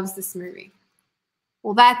 Laura loves this movie.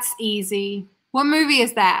 Well, that's easy. What movie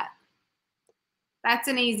is that? That's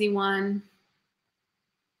an easy one.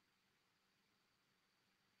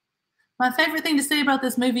 My favorite thing to say about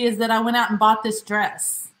this movie is that I went out and bought this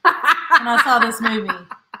dress when I saw this movie.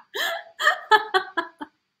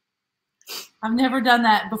 I've never done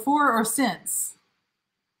that before or since,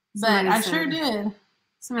 but I sure did.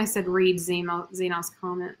 Somebody said read Zeno's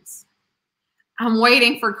comments. I'm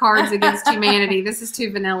waiting for Cards Against Humanity. This is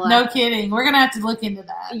too vanilla. No kidding. We're going to have to look into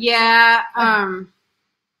that. Yeah.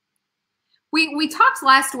 We talked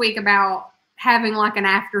last week about having like an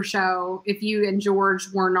after show if you and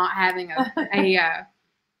George were not having a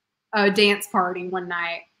dance party one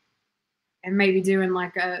night, and maybe doing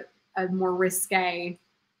like a more risque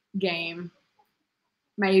game.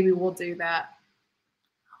 Maybe we'll do that.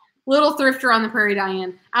 Little Thrifter on the Prairie,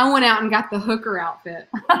 Diane. I went out and got the hooker outfit.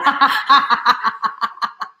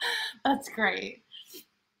 That's great.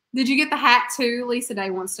 Did you get the hat too? Lisa Day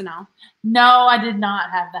wants to know. No, I did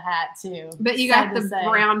not have the hat too. But you got the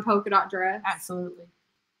brown polka dot dress. Absolutely.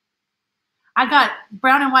 I got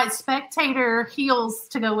brown and white spectator heels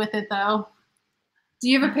to go with it though. Do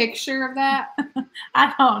you have a picture of that?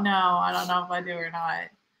 I don't know. I don't know if I do or not.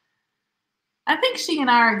 I think she and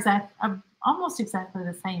I are almost exactly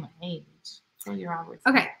the same age. So you're always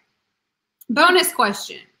okay. Bonus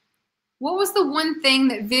question. What was the one thing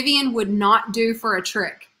that Vivian would not do for a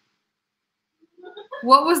trick?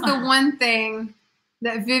 What was the one thing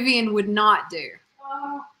that Vivian would not do?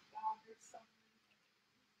 Oh, God, there's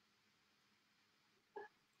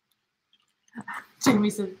something.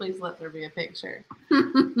 Jamie said, please let there be a picture.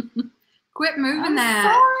 Quit moving I'm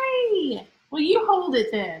that. sorry. Well, you hold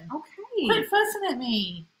it then. Okay. Quit fussing at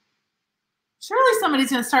me. Surely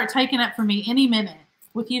somebody's going to start taking up for me any minute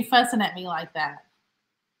with you fussing at me like that.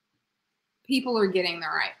 People are getting the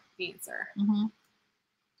right answer. Mm-hmm.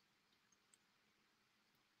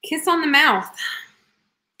 Kiss on the mouth.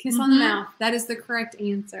 Kiss on the mouth. That is the correct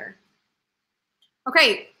answer.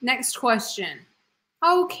 Okay, next question.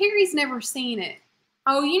 Oh, Carrie's never seen it.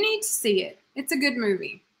 Oh, you need to see it. It's a good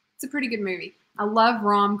movie. It's a pretty good movie. I love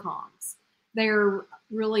rom-coms. They're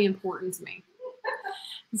really important to me.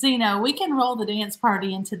 Zeno, we can roll the dance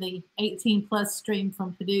party into the 18 plus stream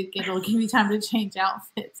from Paducah. It'll give you time to change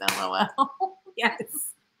outfits. LOL.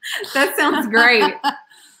 Yes. That sounds great. I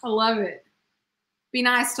love it. Be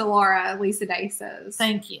nice to Laura, Lisa Day says.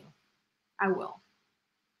 Thank you. I will.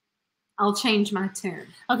 I'll change my tune.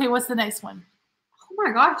 Okay, what's the next one? Oh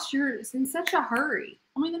my gosh, you're in such a hurry.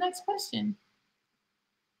 The next question.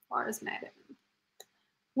 Laura's mad at me.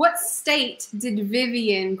 What state did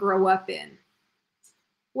Vivian grow up in?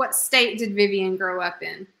 What state did Vivian grow up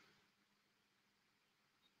in?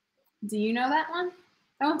 Do you know that one?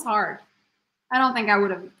 That one's hard. I don't think I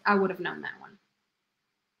would have known that one.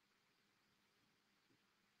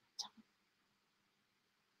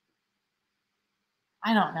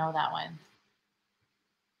 I don't know that one.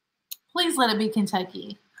 Please let it be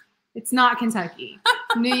Kentucky. It's not Kentucky.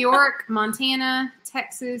 New York, Montana,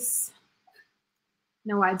 Texas.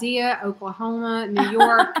 No idea. Oklahoma, New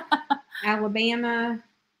York, Alabama,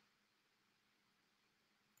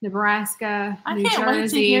 Nebraska, New I can't wait to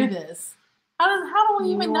Jersey. hear this. How do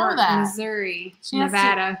we even know that? Missouri,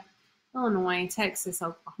 Nevada, Illinois, Texas,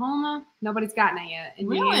 Oklahoma. Nobody's gotten it yet.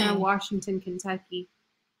 Indiana, Really? Washington, Kentucky,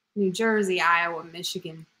 New Jersey, Iowa,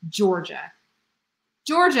 Michigan, Georgia.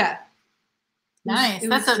 Georgia. Nice.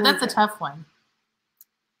 That's a tough one.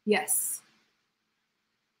 Yes.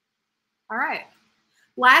 All right.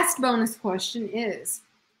 Last bonus question is,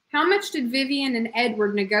 how much did Vivian and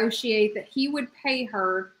Edward negotiate that he would pay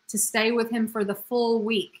her to stay with him for the full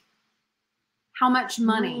week? How much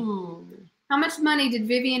money? Ooh. How much money did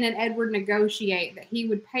Vivian and Edward negotiate that he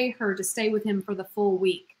would pay her to stay with him for the full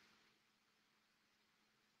week?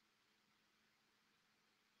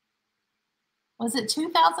 Was it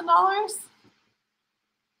 $2,000?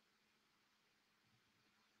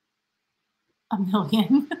 $1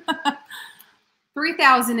 million.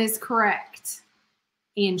 3,000 is correct.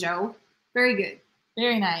 Anjo. Very good.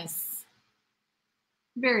 Very nice.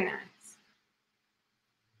 Very nice.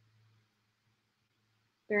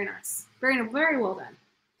 Very nice. Very well done.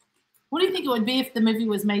 What do you think it would be if the movie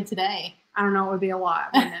was made today? I don't know. It would be a lot,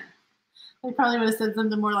 wouldn't it? They probably would have said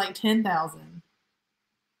something more like 10,000.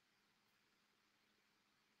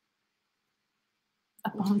 A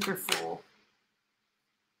bunker full.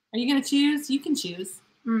 Are you going to choose? You can choose.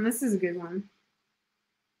 This is a good one.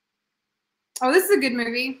 Oh, this is a good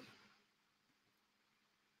movie.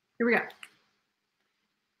 Here we go.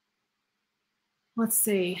 Let's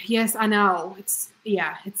see. Yes, I know. It's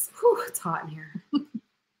hot in here.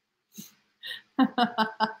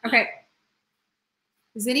 Okay.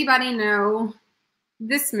 Does anybody know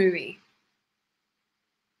this movie?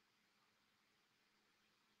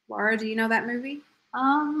 Laura, do you know that movie?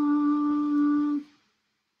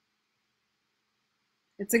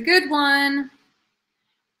 It's a good one.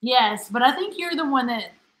 Yes, but I think you're the one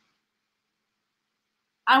that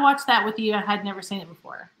I watched that with you. I had never seen it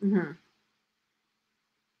before. Mm-hmm.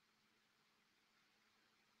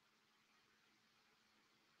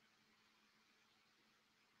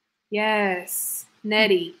 Yes,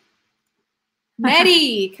 Nettie.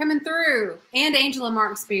 Nettie coming through. And Angela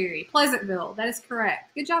Marksberry. Pleasantville. That is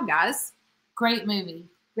correct. Good job, guys. Great movie.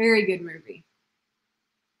 Very good movie.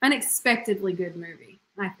 Unexpectedly good movie,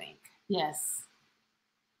 I think. Yes.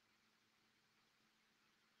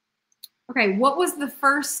 Okay, what was the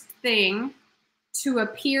first thing to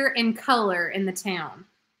appear in color in the town?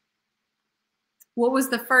 What was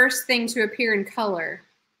the first thing to appear in color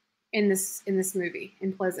in this movie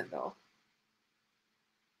in Pleasantville?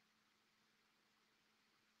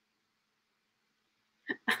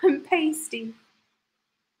 I'm pasty.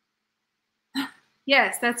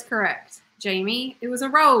 Yes, that's correct. Jamie, it was a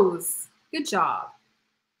rose. Good job.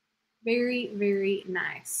 Very, very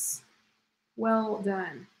nice. Well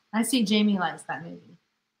done. I see Jamie likes that movie.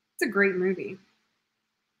 It's a great movie.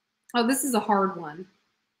 Oh, this is a hard one.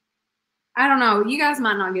 I don't know. You guys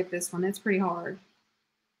might not get this one. It's pretty hard.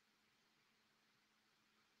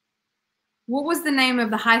 What was the name of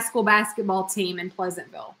the high school basketball team in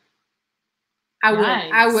Pleasantville? I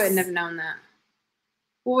wouldn't have known that.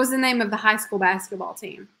 What was the name of the high school basketball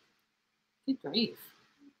team? Good grief.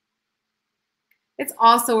 It's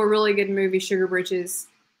also a really good movie, Sugar Britches.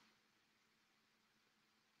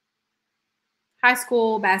 High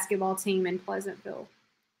school basketball team in Pleasantville.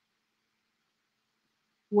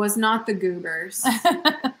 Was not the Goobers.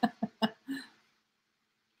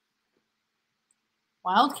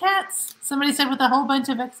 Wildcats? Somebody said with a whole bunch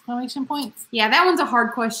of exclamation points. Yeah, that one's a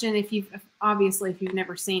hard question if you've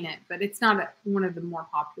never seen it, but it's not one of the more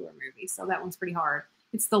popular movies, so that one's pretty hard.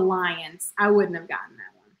 It's The Lions. I wouldn't have gotten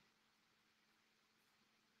that one.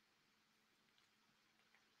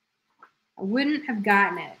 I wouldn't have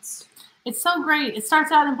gotten it. It's so great. It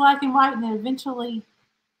starts out in black and white and then eventually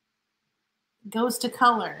goes to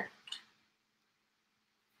color.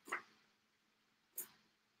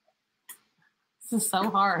 This is so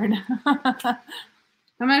hard. I'm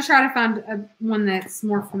going to try to find one that's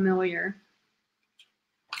more familiar.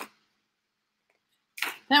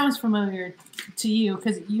 That was familiar to you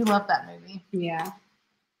because you love that movie. Yeah.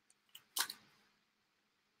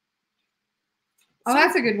 Oh,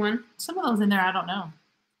 that's a good one. Some of those in there, I don't know.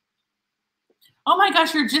 Oh my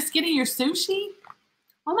gosh, you're just getting your sushi?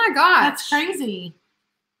 Oh my gosh. That's crazy.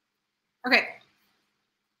 Okay.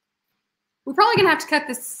 We're probably going to have to cut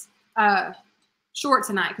this short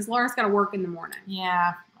tonight because Laura's got to work in the morning.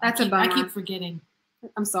 Yeah. That's a bummer. I keep forgetting.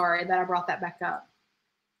 I'm sorry that I brought that back up.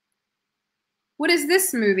 What is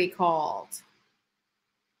this movie called?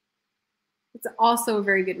 It's also a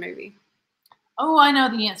very good movie. Oh, I know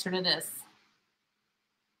the answer to this.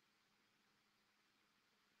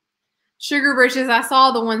 Sugar Britches, I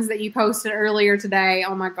saw the ones that you posted earlier today.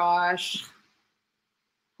 Oh my gosh.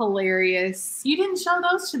 hilarious. You didn't show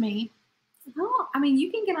those to me. Well, I mean,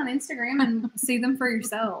 you can get on Instagram and see them for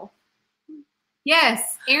yourself.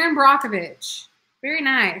 Yes, Aaron Brockovich. Very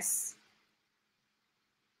nice.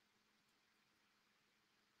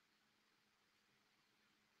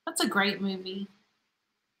 That's a great movie.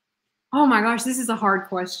 Oh my gosh, this is a hard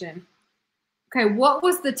question. Okay, what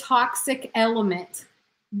was the toxic element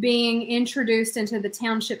being introduced into the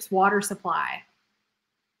township's water supply?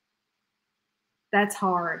 That's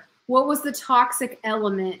hard. What was the toxic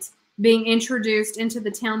element being introduced into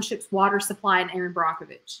the township's water supply in Aaron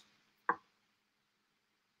Brockovich?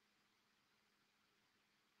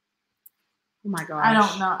 Oh my gosh. I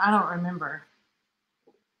don't know. I don't remember.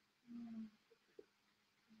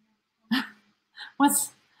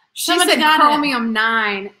 What's She said chromium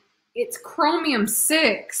 9. It's chromium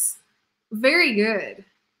 6. Very good.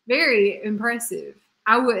 Very impressive.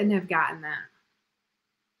 I wouldn't have gotten that.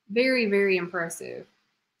 Very, very impressive.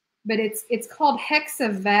 But it's called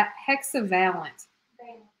hexavalent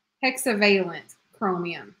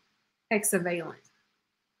chromium. Hexavalent.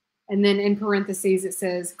 And then in parentheses it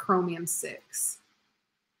says chromium 6.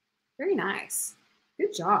 Very nice.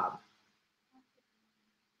 Good job.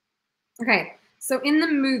 Okay. So in the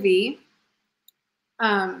movie,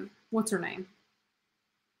 what's her name?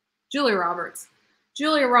 Julia Roberts.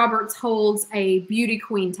 Julia Roberts holds a beauty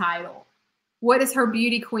queen title. What is her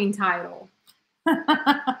beauty queen title?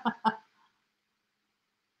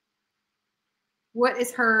 What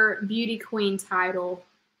is her beauty queen title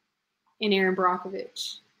in Aaron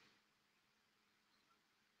Brockovich?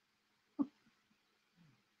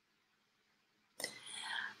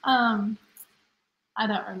 I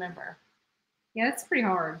don't remember. Yeah, that's pretty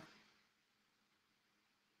hard.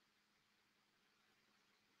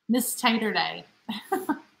 Miss Tater Day.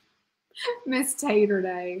 Miss Tater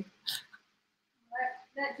Day.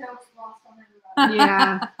 That joke's lost on everybody.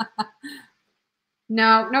 Yeah.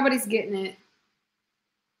 No, nobody's getting it.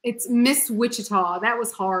 It's Miss Wichita. That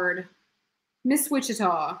was hard. Miss Wichita.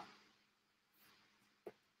 All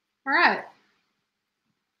right.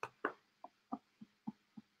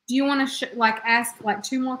 Do you want to ask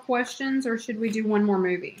 2 more questions, or should we do 1 more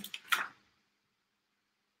movie?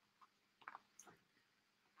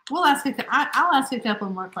 I'll ask a couple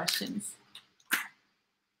more questions.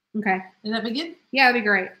 Okay. Would that be good? Yeah, that'd be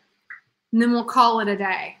great. And then we'll call it a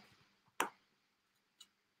day.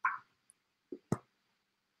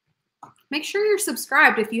 Make sure you're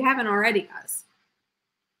subscribed if you haven't already, guys.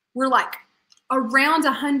 We're around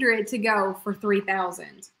 100 to go for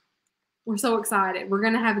 3,000. We're so excited. We're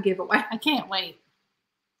going to have a giveaway. I can't wait.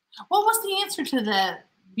 What was the answer to the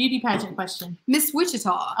beauty pageant question? Miss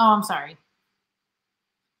Wichita. Oh, I'm sorry.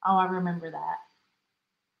 Oh, I remember that.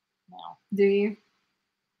 No. Do you?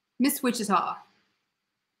 Miss Wichita.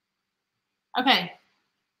 Okay.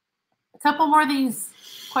 A couple more of these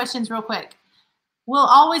questions real quick. We'll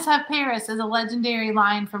always have Paris as a legendary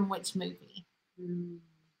line from which movie?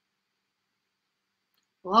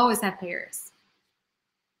 We'll always have Paris.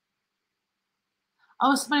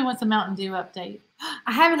 Oh, somebody wants a Mountain Dew update.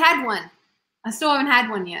 I haven't had one. I still haven't had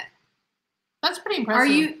one yet. That's pretty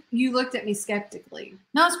impressive. You looked at me skeptically.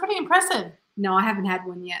 No, it's pretty impressive. No, I haven't had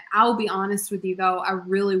one yet. I will be honest with you, though. I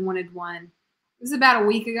really wanted one. It was about a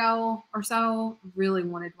week ago or so. Really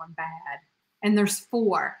wanted one bad. And there's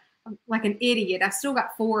 4. I'm like an idiot. I still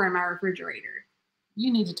got 4 in my refrigerator.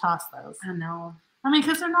 You need to toss those. I know. I mean,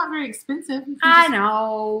 because they're not very expensive. I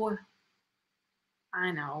know.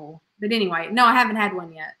 But anyway, no, I haven't had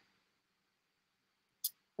one yet.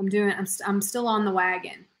 I'm still on the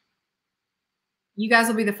wagon. You guys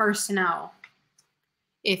will be the first to know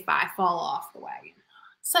if I fall off the wagon.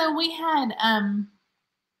 So we had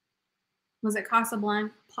was it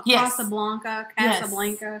Casablanca? Yes. Casablanca? Yes.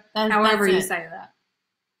 Casablanca? However you say that.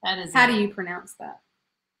 That is How do you pronounce that?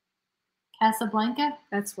 Casablanca?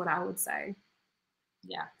 That's what I would say.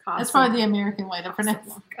 Yeah. That's probably the American way to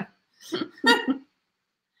pronounce it.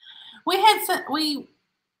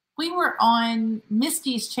 We were on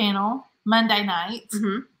Misty's channel Monday night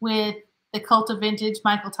with the Cult of Vintage,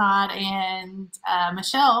 Michael Todd and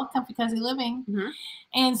Michelle, Comfy Cozy Living.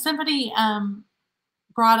 And somebody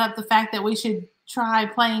brought up the fact that we should try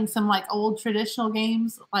playing some old traditional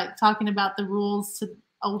games, talking about the rules to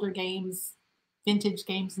older games, vintage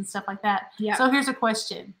games and stuff like that. Yeah. So here's a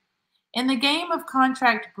question. In the game of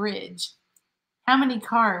Contract Bridge, how many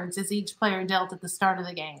cards is each player dealt at the start of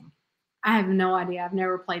the game? I have no idea. I've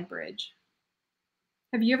never played bridge.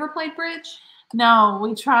 Have you ever played bridge? No,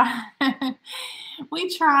 we tried.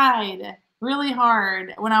 We tried really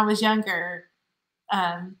hard when I was younger.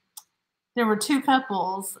 There were 2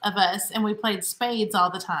 couples of us, and we played spades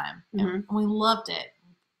all the time. And we loved it.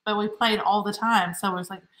 but we played all the time. So it was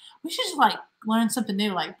like, we should just like learn something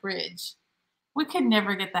new, like bridge. We could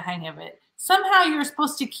never get the hang of it. Somehow you're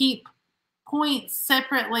supposed to keep points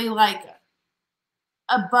separately, like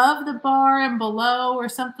above the bar and below or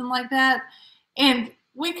something like that. And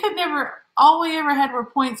we could never, all we ever had were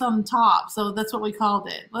points on top. So that's what we called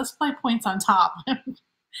it. Let's play points on top.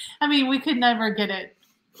 I mean, we could never get it.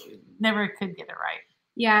 Never could get it right.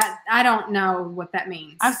 Yeah, I don't know what that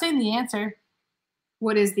means. I've seen the answer.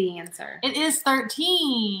 What is the answer? It is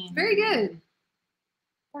 13. Very good.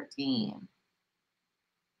 13.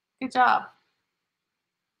 Good job.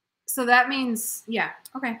 So that means, yeah,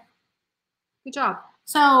 okay. Good job.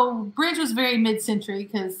 So bridge was very mid-century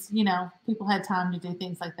because, you know, people had time to do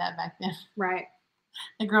things like that back then. Right.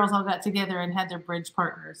 The girls all got together and had their bridge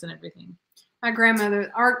partners and everything. My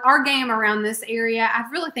grandmother, our game around this area, I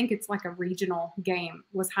really think it's like a regional game,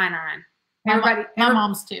 was High Nine. My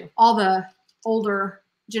mom's too. All the older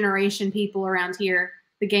generation people around here,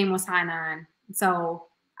 the game was High Nine. So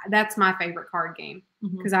that's my favorite card game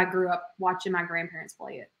because I grew up watching my grandparents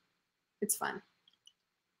play it. It's fun.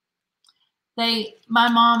 My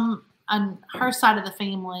mom on her side of the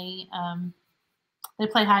family, they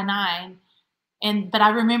play High Nine. But I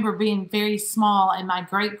remember being very small in my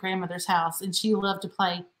great grandmother's house, and she loved to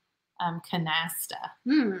play canasta.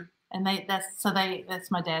 And that's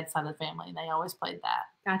my dad's side of the family. They always played that.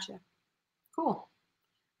 Gotcha. Cool.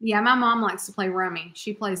 Yeah, my mom likes to play rummy.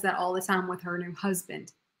 She plays that all the time with her new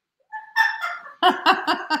husband.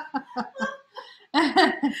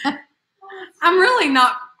 I'm really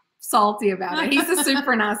not salty about it. He's a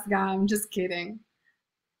super nice guy. I'm just kidding.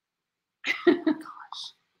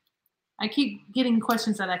 I keep getting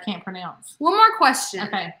questions that I can't pronounce. One more question.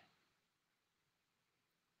 Okay.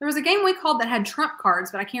 There was a game we called that had trump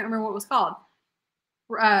cards, but I can't remember what it was called.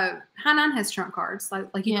 High Nine has trump cards, like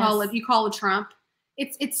you call it. You call a trump.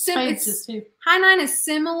 It's too. High Nine is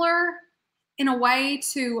similar in a way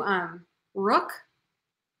to Rook,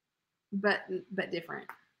 but different.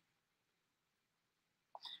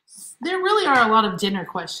 There really are a lot of dinner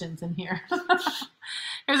questions in here.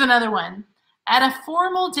 Here's another one. At a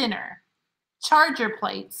formal dinner, charger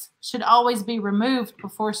plates should always be removed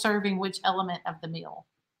before serving which element of the meal?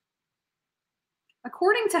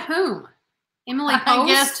 According to whom? Emily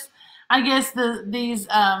Post? I guess these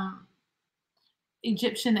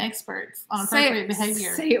Egyptian experts on appropriate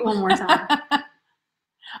behavior. Say it one more time.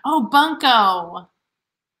 Oh, bunko.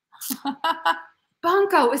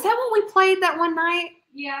 Bunko. Is that what we played that one night?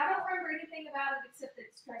 Yeah, I don't remember anything about it except that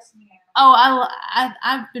it stressed me out. Oh,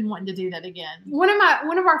 I've been wanting to do that again. One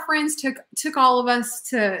of our friends took all of us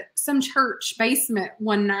to some church basement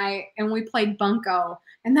one night, and we played bunko,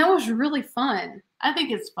 and that was really fun. I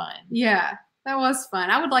think it's fun. Yeah, that was fun.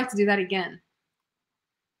 I would like to do that again.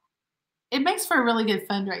 It makes for a really good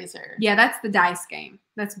fundraiser. Yeah, that's the dice game.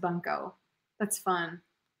 That's bunko. That's fun.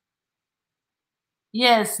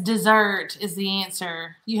 Yes, dessert is the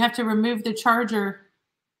answer. You have to remove the charger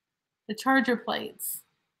plates.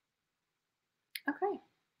 Okay.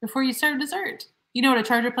 Before you serve dessert. You know what a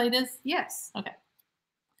charger plate is? Yes. Okay.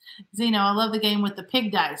 Zeno, I love the game with the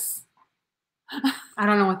pig dice. I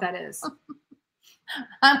don't know what that is.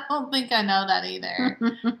 I don't think I know that either.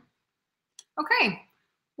 Okay.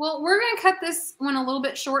 Well, we're going to cut this one a little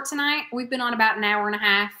bit short tonight. We've been on about an hour and a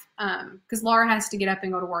half because Laura has to get up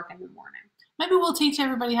and go to work in the morning. Maybe we'll teach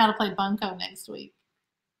everybody how to play bunko next week.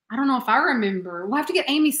 I don't know if I remember. We'll have to get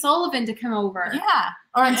Amy Sullivan to come over. Yeah.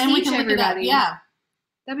 And we can look it up. Yeah.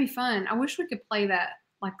 That'd be fun. I wish we could play that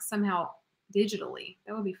like somehow digitally.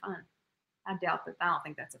 That would be fun. I doubt that. I don't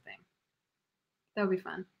think that's a thing. That would be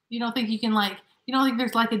fun. You don't think you can you don't think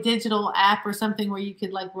there's like a digital app or something where you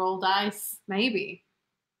could like roll dice? Maybe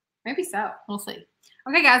so. We'll see.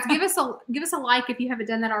 Okay, guys, give us a like if you haven't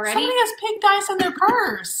done that already. Somebody has pig dice in their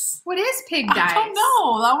purse. What is pig dice? I don't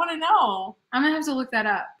know. I want to know. I'm gonna have to look that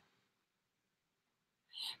up.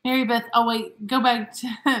 Mary Beth, oh wait, go back to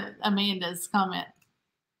Amanda's comment.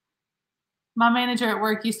 My manager at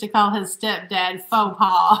work used to call his stepdad faux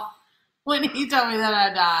pas when he told me that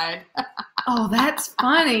I died. Oh, that's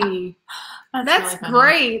funny. That's really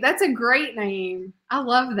great. That's a great name. I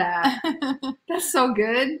love that. That's so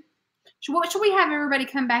good. What should we have everybody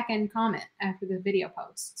come back and comment after the video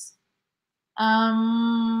posts?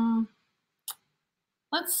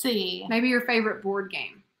 Let's see. Maybe your favorite board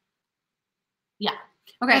game. Yeah.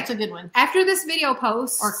 Okay. That's a good one. After this video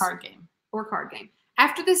post. Or card game.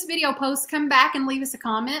 After this video post, come back and leave us a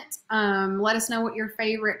comment. Let us know what your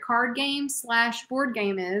favorite card game / board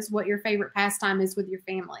game is, what your favorite pastime is with your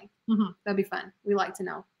family. That'd be fun. We like to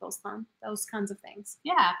know those kinds of things.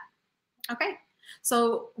 Yeah. Okay.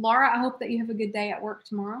 So, Laura, I hope that you have a good day at work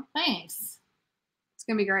tomorrow. Thanks. It's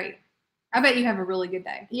going to be great. I bet you have a really good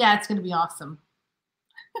day. Yeah, it's going to be awesome.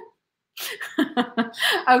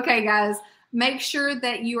 Okay, guys. Make sure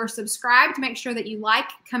that you are subscribed. Make sure that you like,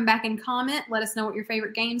 come back and comment. Let us know what your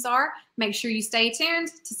favorite games are. Make sure you stay tuned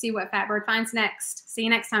to see what Fatbird finds next. See you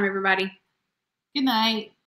next time, everybody. Good night.